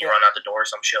quick and you run out the door or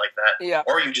some shit like that. Yeah.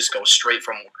 Or you just go straight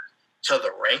from to the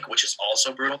rink, which is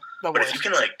also brutal. But if you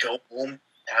can like go home,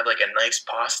 have like a nice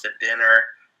pasta dinner,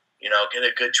 you know, get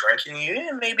a good drink,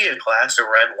 and maybe a glass of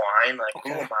red wine, like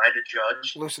who am I to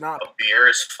judge? Loosen up. A beer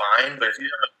is fine, but if you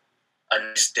have a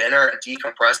nice dinner and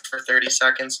decompress for 30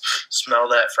 seconds, smell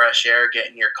that fresh air, get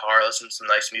in your car, listen to some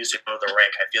nice music, go to the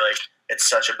rink, I feel like it's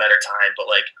such a better time. But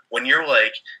like when you're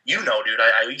like, you know, dude,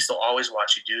 I used to always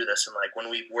watch you do this, and like when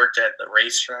we worked at the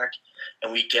racetrack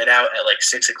and we get out at like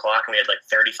 6 o'clock and we had like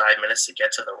 35 minutes to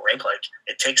get to the rink, like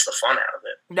it takes the fun out of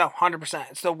it. No,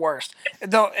 100%. It's the worst.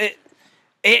 Though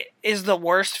it is the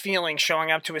worst feeling showing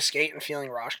up to a skate and feeling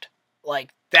rushed.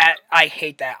 Like that, I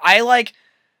hate that.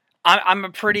 I'm a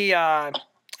pretty I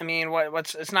mean,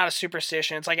 it's not a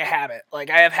superstition, it's like a habit. Like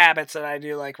I have habits that I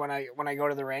do, like when I go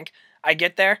to the rink. I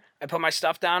get there, I put my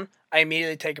stuff down, I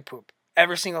immediately take a poop.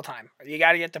 Every single time. You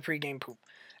got to get the pregame poop.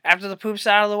 After the poop's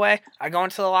out of the way, I go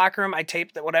into the locker room, I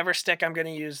tape whatever stick I'm going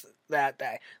to use that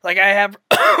day. Like I have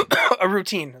a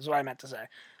routine, is what I meant to say.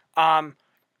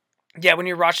 Yeah, when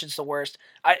you rush, it's the worst.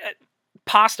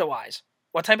 Pasta-wise,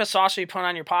 what type of sauce are you putting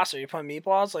on your pasta? Are you putting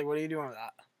meatballs? Like, what are you doing with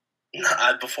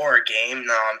that? Before a game,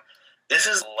 no. This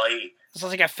is light. This is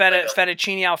like a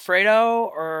fettuccine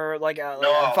Alfredo or like a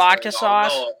vodka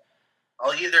sauce?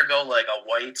 I'll either go like a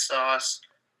white sauce,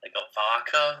 like a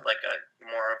vodka, like a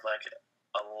more of like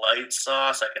a light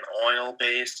sauce, like an oil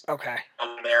base. Okay. A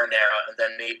marinara, and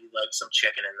then maybe like some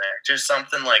chicken in there. Just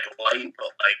something like light, but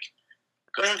like,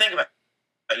 go ahead and think about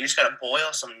it. You just gotta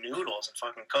boil some noodles and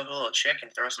fucking cook a little chicken,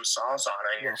 throw some sauce on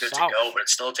it, and you're good to go. But it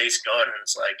still tastes good, and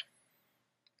it's like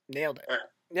nailed it.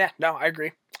 Yeah, no, I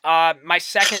agree. My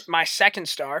second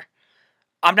star.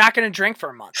 I'm not going to drink for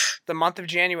a month. The month of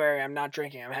January, I'm not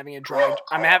drinking. I'm having a dry.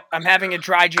 I'm having a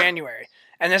dry January,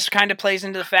 and this kind of plays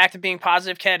into the fact of being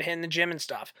positive kid, hitting the gym and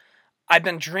stuff. I've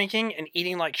been drinking and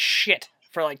eating like shit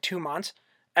for like 2 months,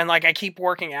 And like I keep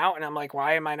working out, and I'm like,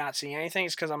 why am I not seeing anything?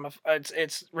 It's because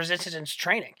it's resistance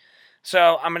training.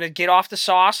 So I'm gonna get off the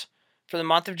sauce for the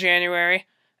month of January,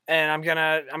 and I'm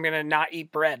gonna not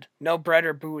eat bread. No bread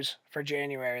or booze for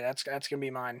January. That's gonna be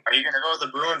mine. Are you gonna go to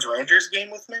the Bruins Rangers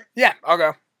game with me? Yeah, I'll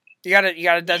go. You got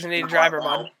a designated driver,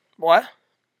 bud. What?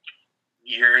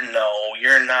 You're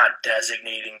not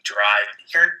designating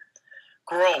drive.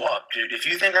 Grow up, dude. If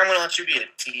you think I'm gonna let you be a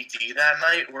TD that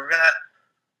night,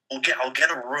 I'll get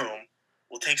a room.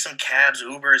 We'll take some cabs,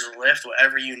 Ubers, Lyft,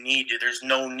 whatever you need, dude. There's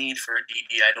no need for a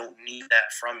DD. I don't need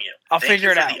that from you. I'll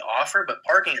figure it out. Thank you for the offer, but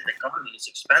parking at the Garden is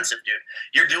expensive, dude.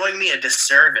 You're doing me a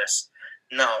disservice.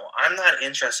 No, I'm not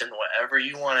interested in whatever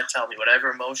you want to tell me,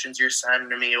 whatever emotions you're sending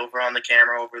to me over on the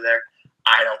camera over there.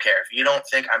 I don't care. If you don't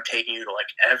think I'm taking you to like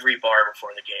every bar before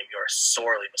the game, you are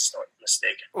sorely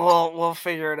mistaken. We'll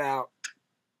figure it out.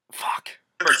 Fuck.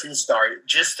 Number 2 star,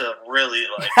 just to really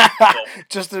like,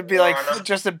 just to be like,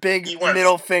 just a big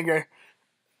middle finger.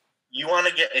 If you want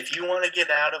to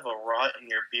get out of a rut in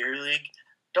your beer league,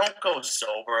 don't go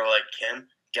sober like Kim.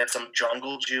 Get some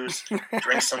jungle juice,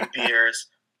 drink some beers,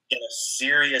 get a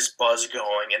serious buzz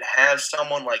going, and have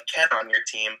someone like Ken on your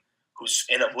team who's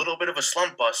in a little bit of a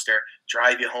slump buster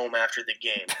drive you home after the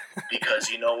game.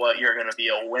 Because you know what? You're going to be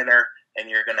a winner, and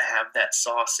you're going to have that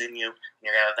sauce in you, and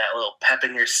you're going to have that little pep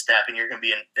in your step, and you're going to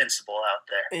be invincible out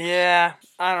there. Yeah,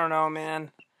 I don't know,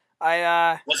 man.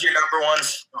 What's your number 1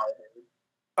 star, dude?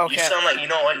 Okay. You sound like, you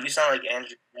know what? You sound like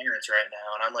Andrew Clarence right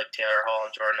now, and I'm like Taylor Hall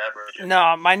and Jordan Edwards.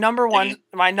 No,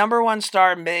 my number one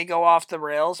star may go off the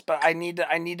rails, but I need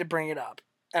to bring it up.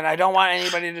 And I don't want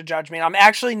anybody to judge me. I'm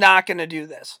actually not going to do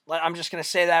this. I'm just going to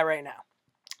say that right now.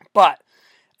 But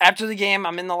after the game,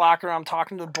 I'm in the locker room, I'm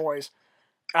talking to the boys.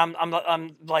 I'm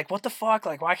like, what the fuck?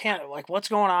 Like, why can't, like, what's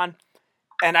going on?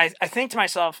 And I think to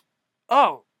myself,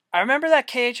 oh, I remember that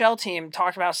KHL team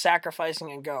talked about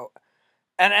sacrificing a goat.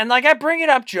 And like, I bring it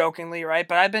up jokingly, right?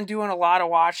 But I've been doing a lot of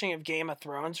watching of Game of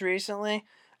Thrones recently,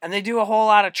 and they do a whole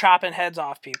lot of chopping heads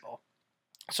off people.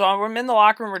 So I'm in the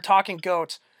locker room, we're talking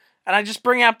goats, and I just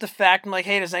bring up the fact, I'm like,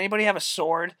 hey, does anybody have a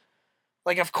sword?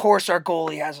 Like, of course our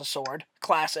goalie has a sword.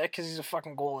 Classic, because he's a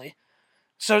fucking goalie.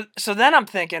 So then I'm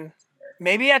thinking,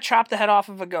 maybe I chop the head off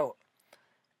of a goat.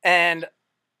 And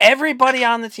everybody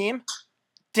on the team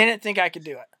didn't think I could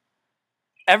do it.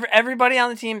 Everybody on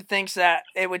the team thinks that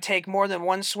it would take more than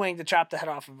one swing to chop the head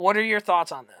off of. What are your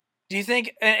thoughts on this? Do you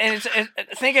think,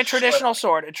 think a traditional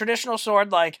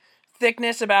sword, like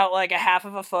thickness about like a half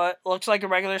of a foot, looks like a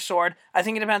regular sword. I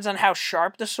think it depends on how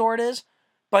sharp the sword is.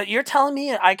 But you're telling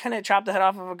me I couldn't chop the head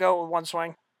off of a goat with one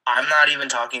swing? I'm not even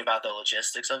talking about the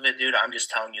logistics of it, dude. I'm just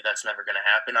telling you that's never going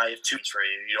to happen. I have 2 for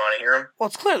you. You want to hear them? Well,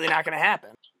 it's clearly not going to happen.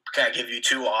 Can I give you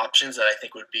 2 options that I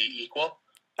think would be equal?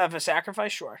 Of a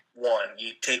sacrifice? Sure. 1,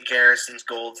 you take Garrison's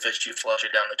goldfish, you flush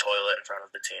it down the toilet in front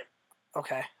of the team.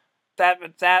 Okay. That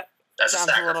That's sounds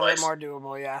a little bit more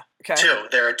doable, yeah. Okay. 2,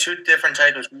 there are 2 different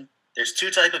types of... There's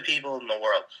 2 types of people in the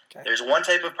world. Okay. There's one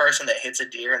type of person that hits a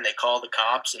deer and they call the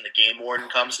cops and the game warden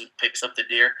comes and picks up the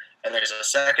deer. And there's a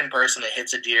second person that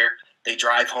hits a deer, they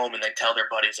drive home and they tell their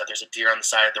buddies that there's a deer on the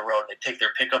side of the road. They take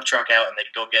their pickup truck out and they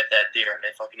go get that deer and they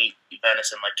fucking eat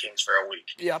venison like kings for a week.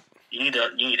 Yep. You need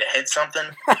to hit something,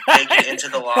 take it into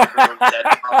the locker room,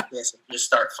 and just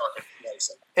start fucking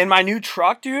racing. In my new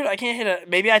truck, dude, I can't hit a...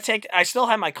 Maybe I still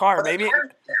have my car. Maybe...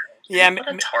 Yeah, put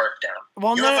a tarp down.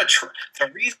 Well, you have a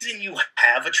the reason you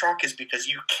have a truck is because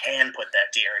you can put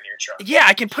that deer in your truck. Yeah,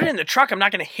 I can put it in the truck. I'm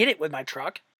not going to hit it with my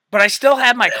truck. But I still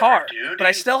have my car.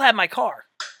 I still have my car.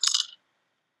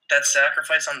 That's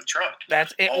sacrifice on the truck.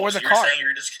 That's it, or the so car. You're saying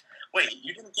you're just... Wait,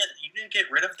 you didn't get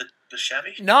rid of the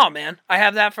Chevy? No, man. I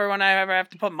have that for when I ever have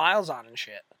to put miles on and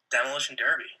shit. Demolition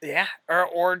derby. Yeah,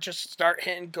 or just start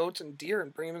hitting goats and deer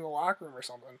and bring them in the locker room or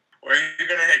something. Where are you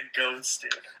going to hit goats,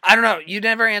 dude? I don't know. You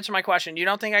never answer my question. You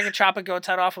don't think I could chop a goat's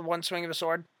head off with one swing of a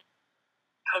sword?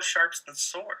 How sharp's the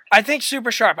sword? I think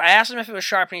super sharp. I asked him if it was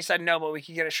sharp, and he said no, but we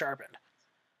could get it sharpened.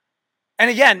 And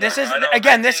again, this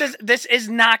is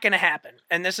not going to happen.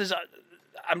 And this is,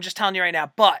 I'm just telling you right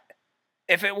now. But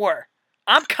if it were,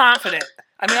 I'm confident.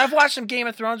 I mean, I've watched some Game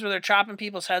of Thrones where they're chopping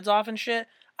people's heads off and shit.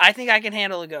 I think I can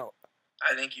handle a goat.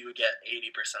 I think you would get 80%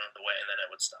 of the way, and then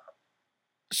it would stop.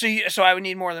 So I would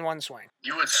need more than one swing.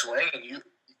 You would swing, and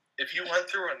if you went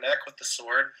through a neck with the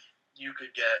sword, you could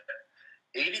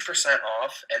get 80%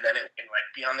 off, and then it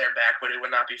would be on their back, but it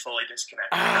would not be fully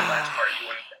disconnected. And the last part, you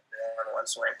wouldn't get there on one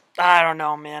swing. I don't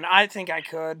know, man. I think I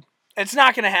could. It's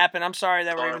not going to happen. I'm sorry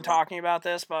that we're even talking about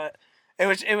this, but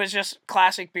it was just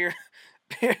classic beer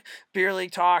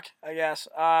league talk, I guess.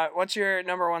 What's your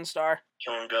number 1 star?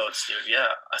 Killing goats, dude. Yeah,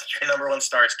 your number 1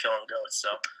 star is killing goats. So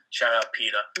Shout out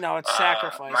PETA. No, it's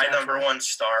sacrifice. My actually. number one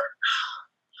star.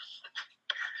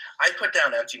 I put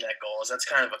down empty net goals. That's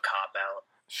kind of a cop out.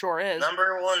 Sure is.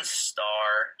 Number one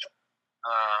star.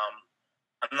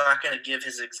 I'm not going to give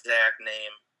his exact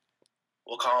name.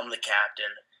 We'll call him the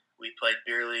captain. We played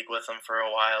beer league with him for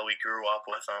a while. We grew up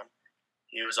with him.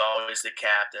 He was always the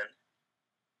captain.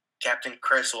 Captain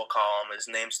Chris, we'll call him. His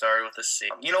name started with a C.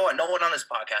 You know what? No one on this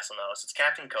podcast will know this. It's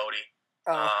Captain Cody.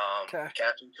 Okay.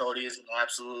 Captain Cody is an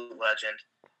absolute legend.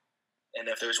 And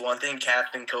if there's one thing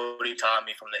Captain Cody taught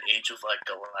me from the age of like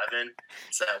 11,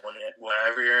 it's that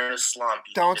whenever you're in a slump,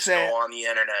 you Don't just say go on the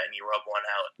internet and you rub one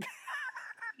out.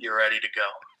 You're ready to go.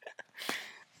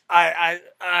 I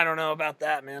don't know about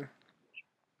that, man.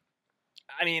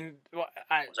 I mean, Was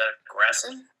that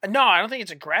aggressive? no, I don't think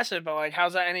it's aggressive, but like,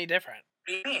 how's that any different?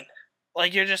 What do you mean?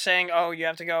 Like, you're just saying, oh, you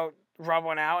have to go rub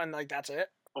one out, and like that's it.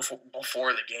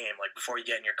 Before the game, like before you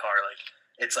get in your car, like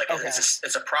it's like Okay.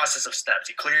 it's a process of steps.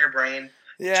 You clear your brain,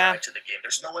 Yeah. drive to the game.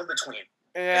 There's no in between.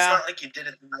 It's Yeah. not like you did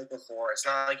it the night before. It's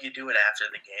not like you do it after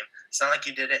the game. It's not like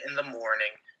you did it in the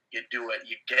morning. You do it.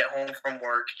 You get home from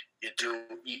work. You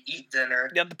eat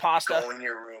dinner. You have the pasta. Go in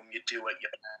your room. You do it.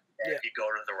 Yeah. You go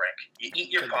to the rink. You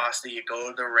eat your Good. pasta. You go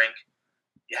to the rink.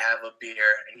 You have a beer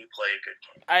and you play a good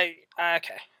game.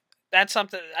 Okay. That's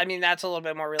something. I mean, that's a little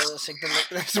bit more realistic than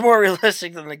it's more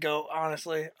realistic than the GOAT,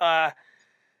 honestly.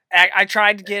 I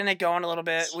tried getting it going a little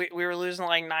bit. We were losing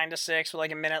like 9-6 with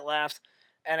like a minute left,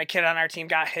 and a kid on our team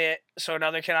got hit. So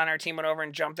another kid on our team went over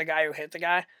and jumped the guy who hit the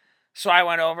guy. So I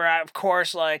went over. Of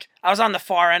course, like I was on the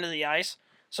far end of the ice,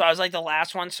 so I was like the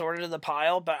last one sorted of the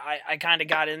pile. But I kind of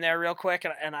got in there real quick,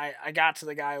 and I got to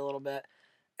the guy a little bit.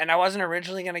 And I wasn't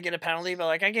originally gonna get a penalty, but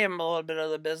like I gave him a little bit of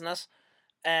the business.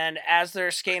 And as they're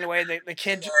skating away,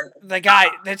 the guy,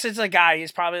 this is a guy,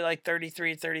 he's probably like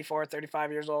 33, 34,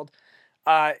 35 years old.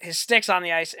 His stick's on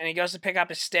the ice, and he goes to pick up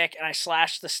his stick, and I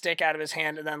slash the stick out of his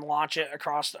hand and then launch it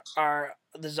across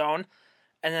the zone.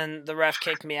 And then the ref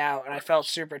kicked me out, and I felt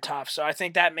super tough. So I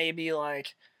think that may be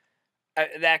like,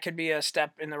 that could be a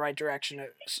step in the right direction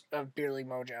of Beer League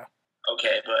Mojo.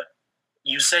 Okay, but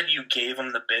you said you gave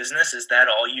him the business. Is that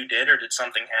all you did, or did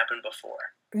something happen before?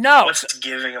 No. What's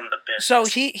giving him the business? So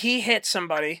he hit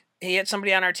somebody. He hit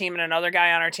somebody on our team, and another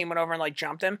guy on our team went over and like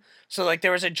jumped him. So like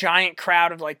there was a giant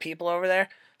crowd of like people over there.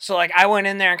 So like I went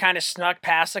in there and kind of snuck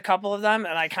past a couple of them,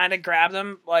 and I kind of grabbed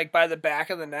them like by the back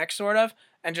of the neck, sort of,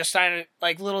 and just started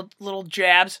like little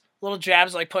jabs,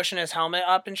 like pushing his helmet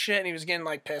up and shit. And he was getting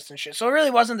like pissed and shit. So it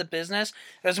really wasn't the business.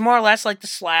 It was more or less like the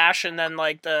slash, and then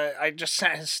like I just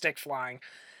sent his stick flying.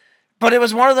 But it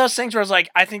was one of those things where I was like,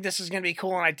 I think this is going to be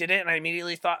cool, and I did it, and I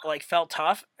immediately felt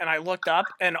tough, and I looked up,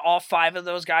 and all 5 of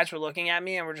those guys were looking at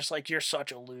me, and were just like, you're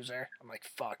such a loser. I'm like,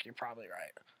 fuck, you're probably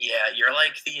right. Yeah, you're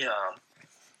like the,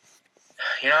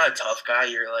 you're not a tough guy,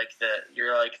 you're like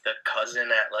the cousin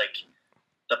at, like,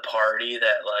 the party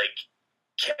that, like,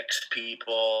 kicks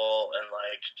people and,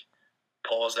 like,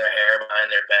 pulls their hair behind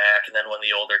their back, and then when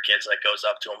the older kids, like, goes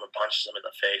up to them and punches them in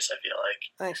the face, I feel like.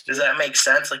 Thanks, Does dude. that make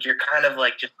sense? Like, you're kind of,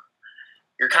 like,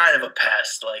 you're kind of a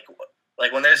pest.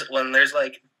 Like when there's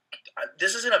like,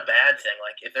 this isn't a bad thing.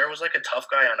 Like if there was like a tough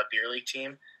guy on a beer league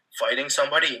team fighting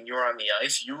somebody and you were on the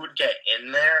ice, you would get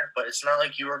in there, but it's not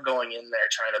like you were going in there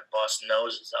trying to bust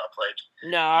noses up.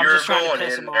 Like No, I'm you're just trying to going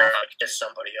piss in him there off. and like piss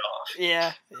somebody off.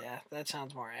 Yeah, that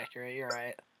sounds more accurate. You're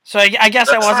right. So I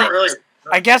guess That's I wasn't. not really.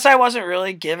 I guess I wasn't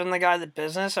really giving the guy the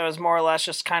business. I was more or less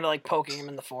just kind of like poking him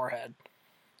in the forehead.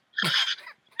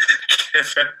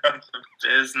 Giving him the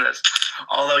business.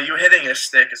 Although you hitting a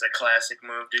stick is a classic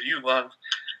move, dude.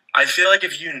 I feel like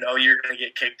if you know you're going to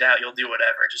get kicked out, you'll do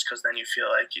whatever just because then you feel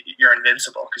like you're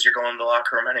invincible because you're going to the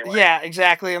locker room anyway. Yeah,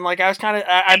 exactly. And like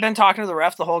I've been talking to the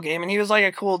ref the whole game, and he was like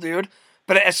a cool dude.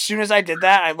 But as soon as I did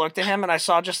that, I looked at him and I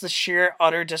saw just the sheer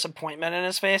utter disappointment in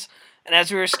his face. And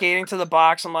as we were skating to the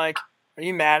box, I'm like, "Are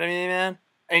you mad at me, man?"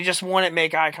 And he just wouldn't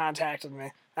make eye contact with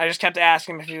me. I just kept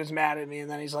asking him if he was mad at me, and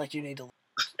then he's like, "You need to leave."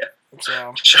 Yeah.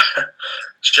 So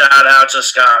shout out to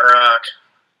Scott Rock.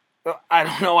 I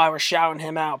don't know why we're shouting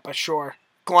him out, but sure.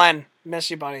 Glenn, miss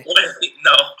you, buddy.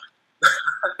 No.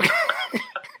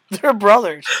 They're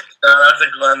brothers. No, that's a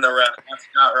Glenn the rep. That's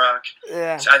Scott Rock.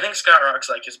 Yeah. I think Scott Rock's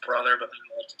like his brother, but they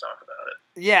don't like to talk about it.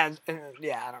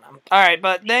 Yeah, I don't know. All right,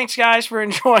 but thanks, guys, for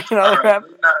enjoying another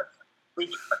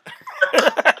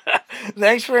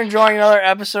Thanks for enjoying another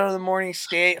episode of the Morning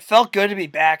Skate. It felt good to be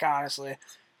back, honestly.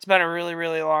 It's been a really,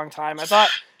 really long time. I thought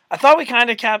we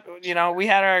kind of kept, we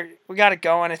got it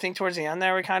going. I think towards the end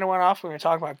there we kind of went off. We were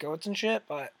talking about goats and shit,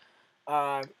 but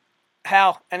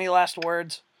Hal, any last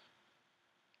words?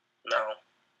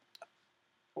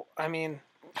 No. I mean,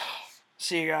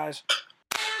 see you guys.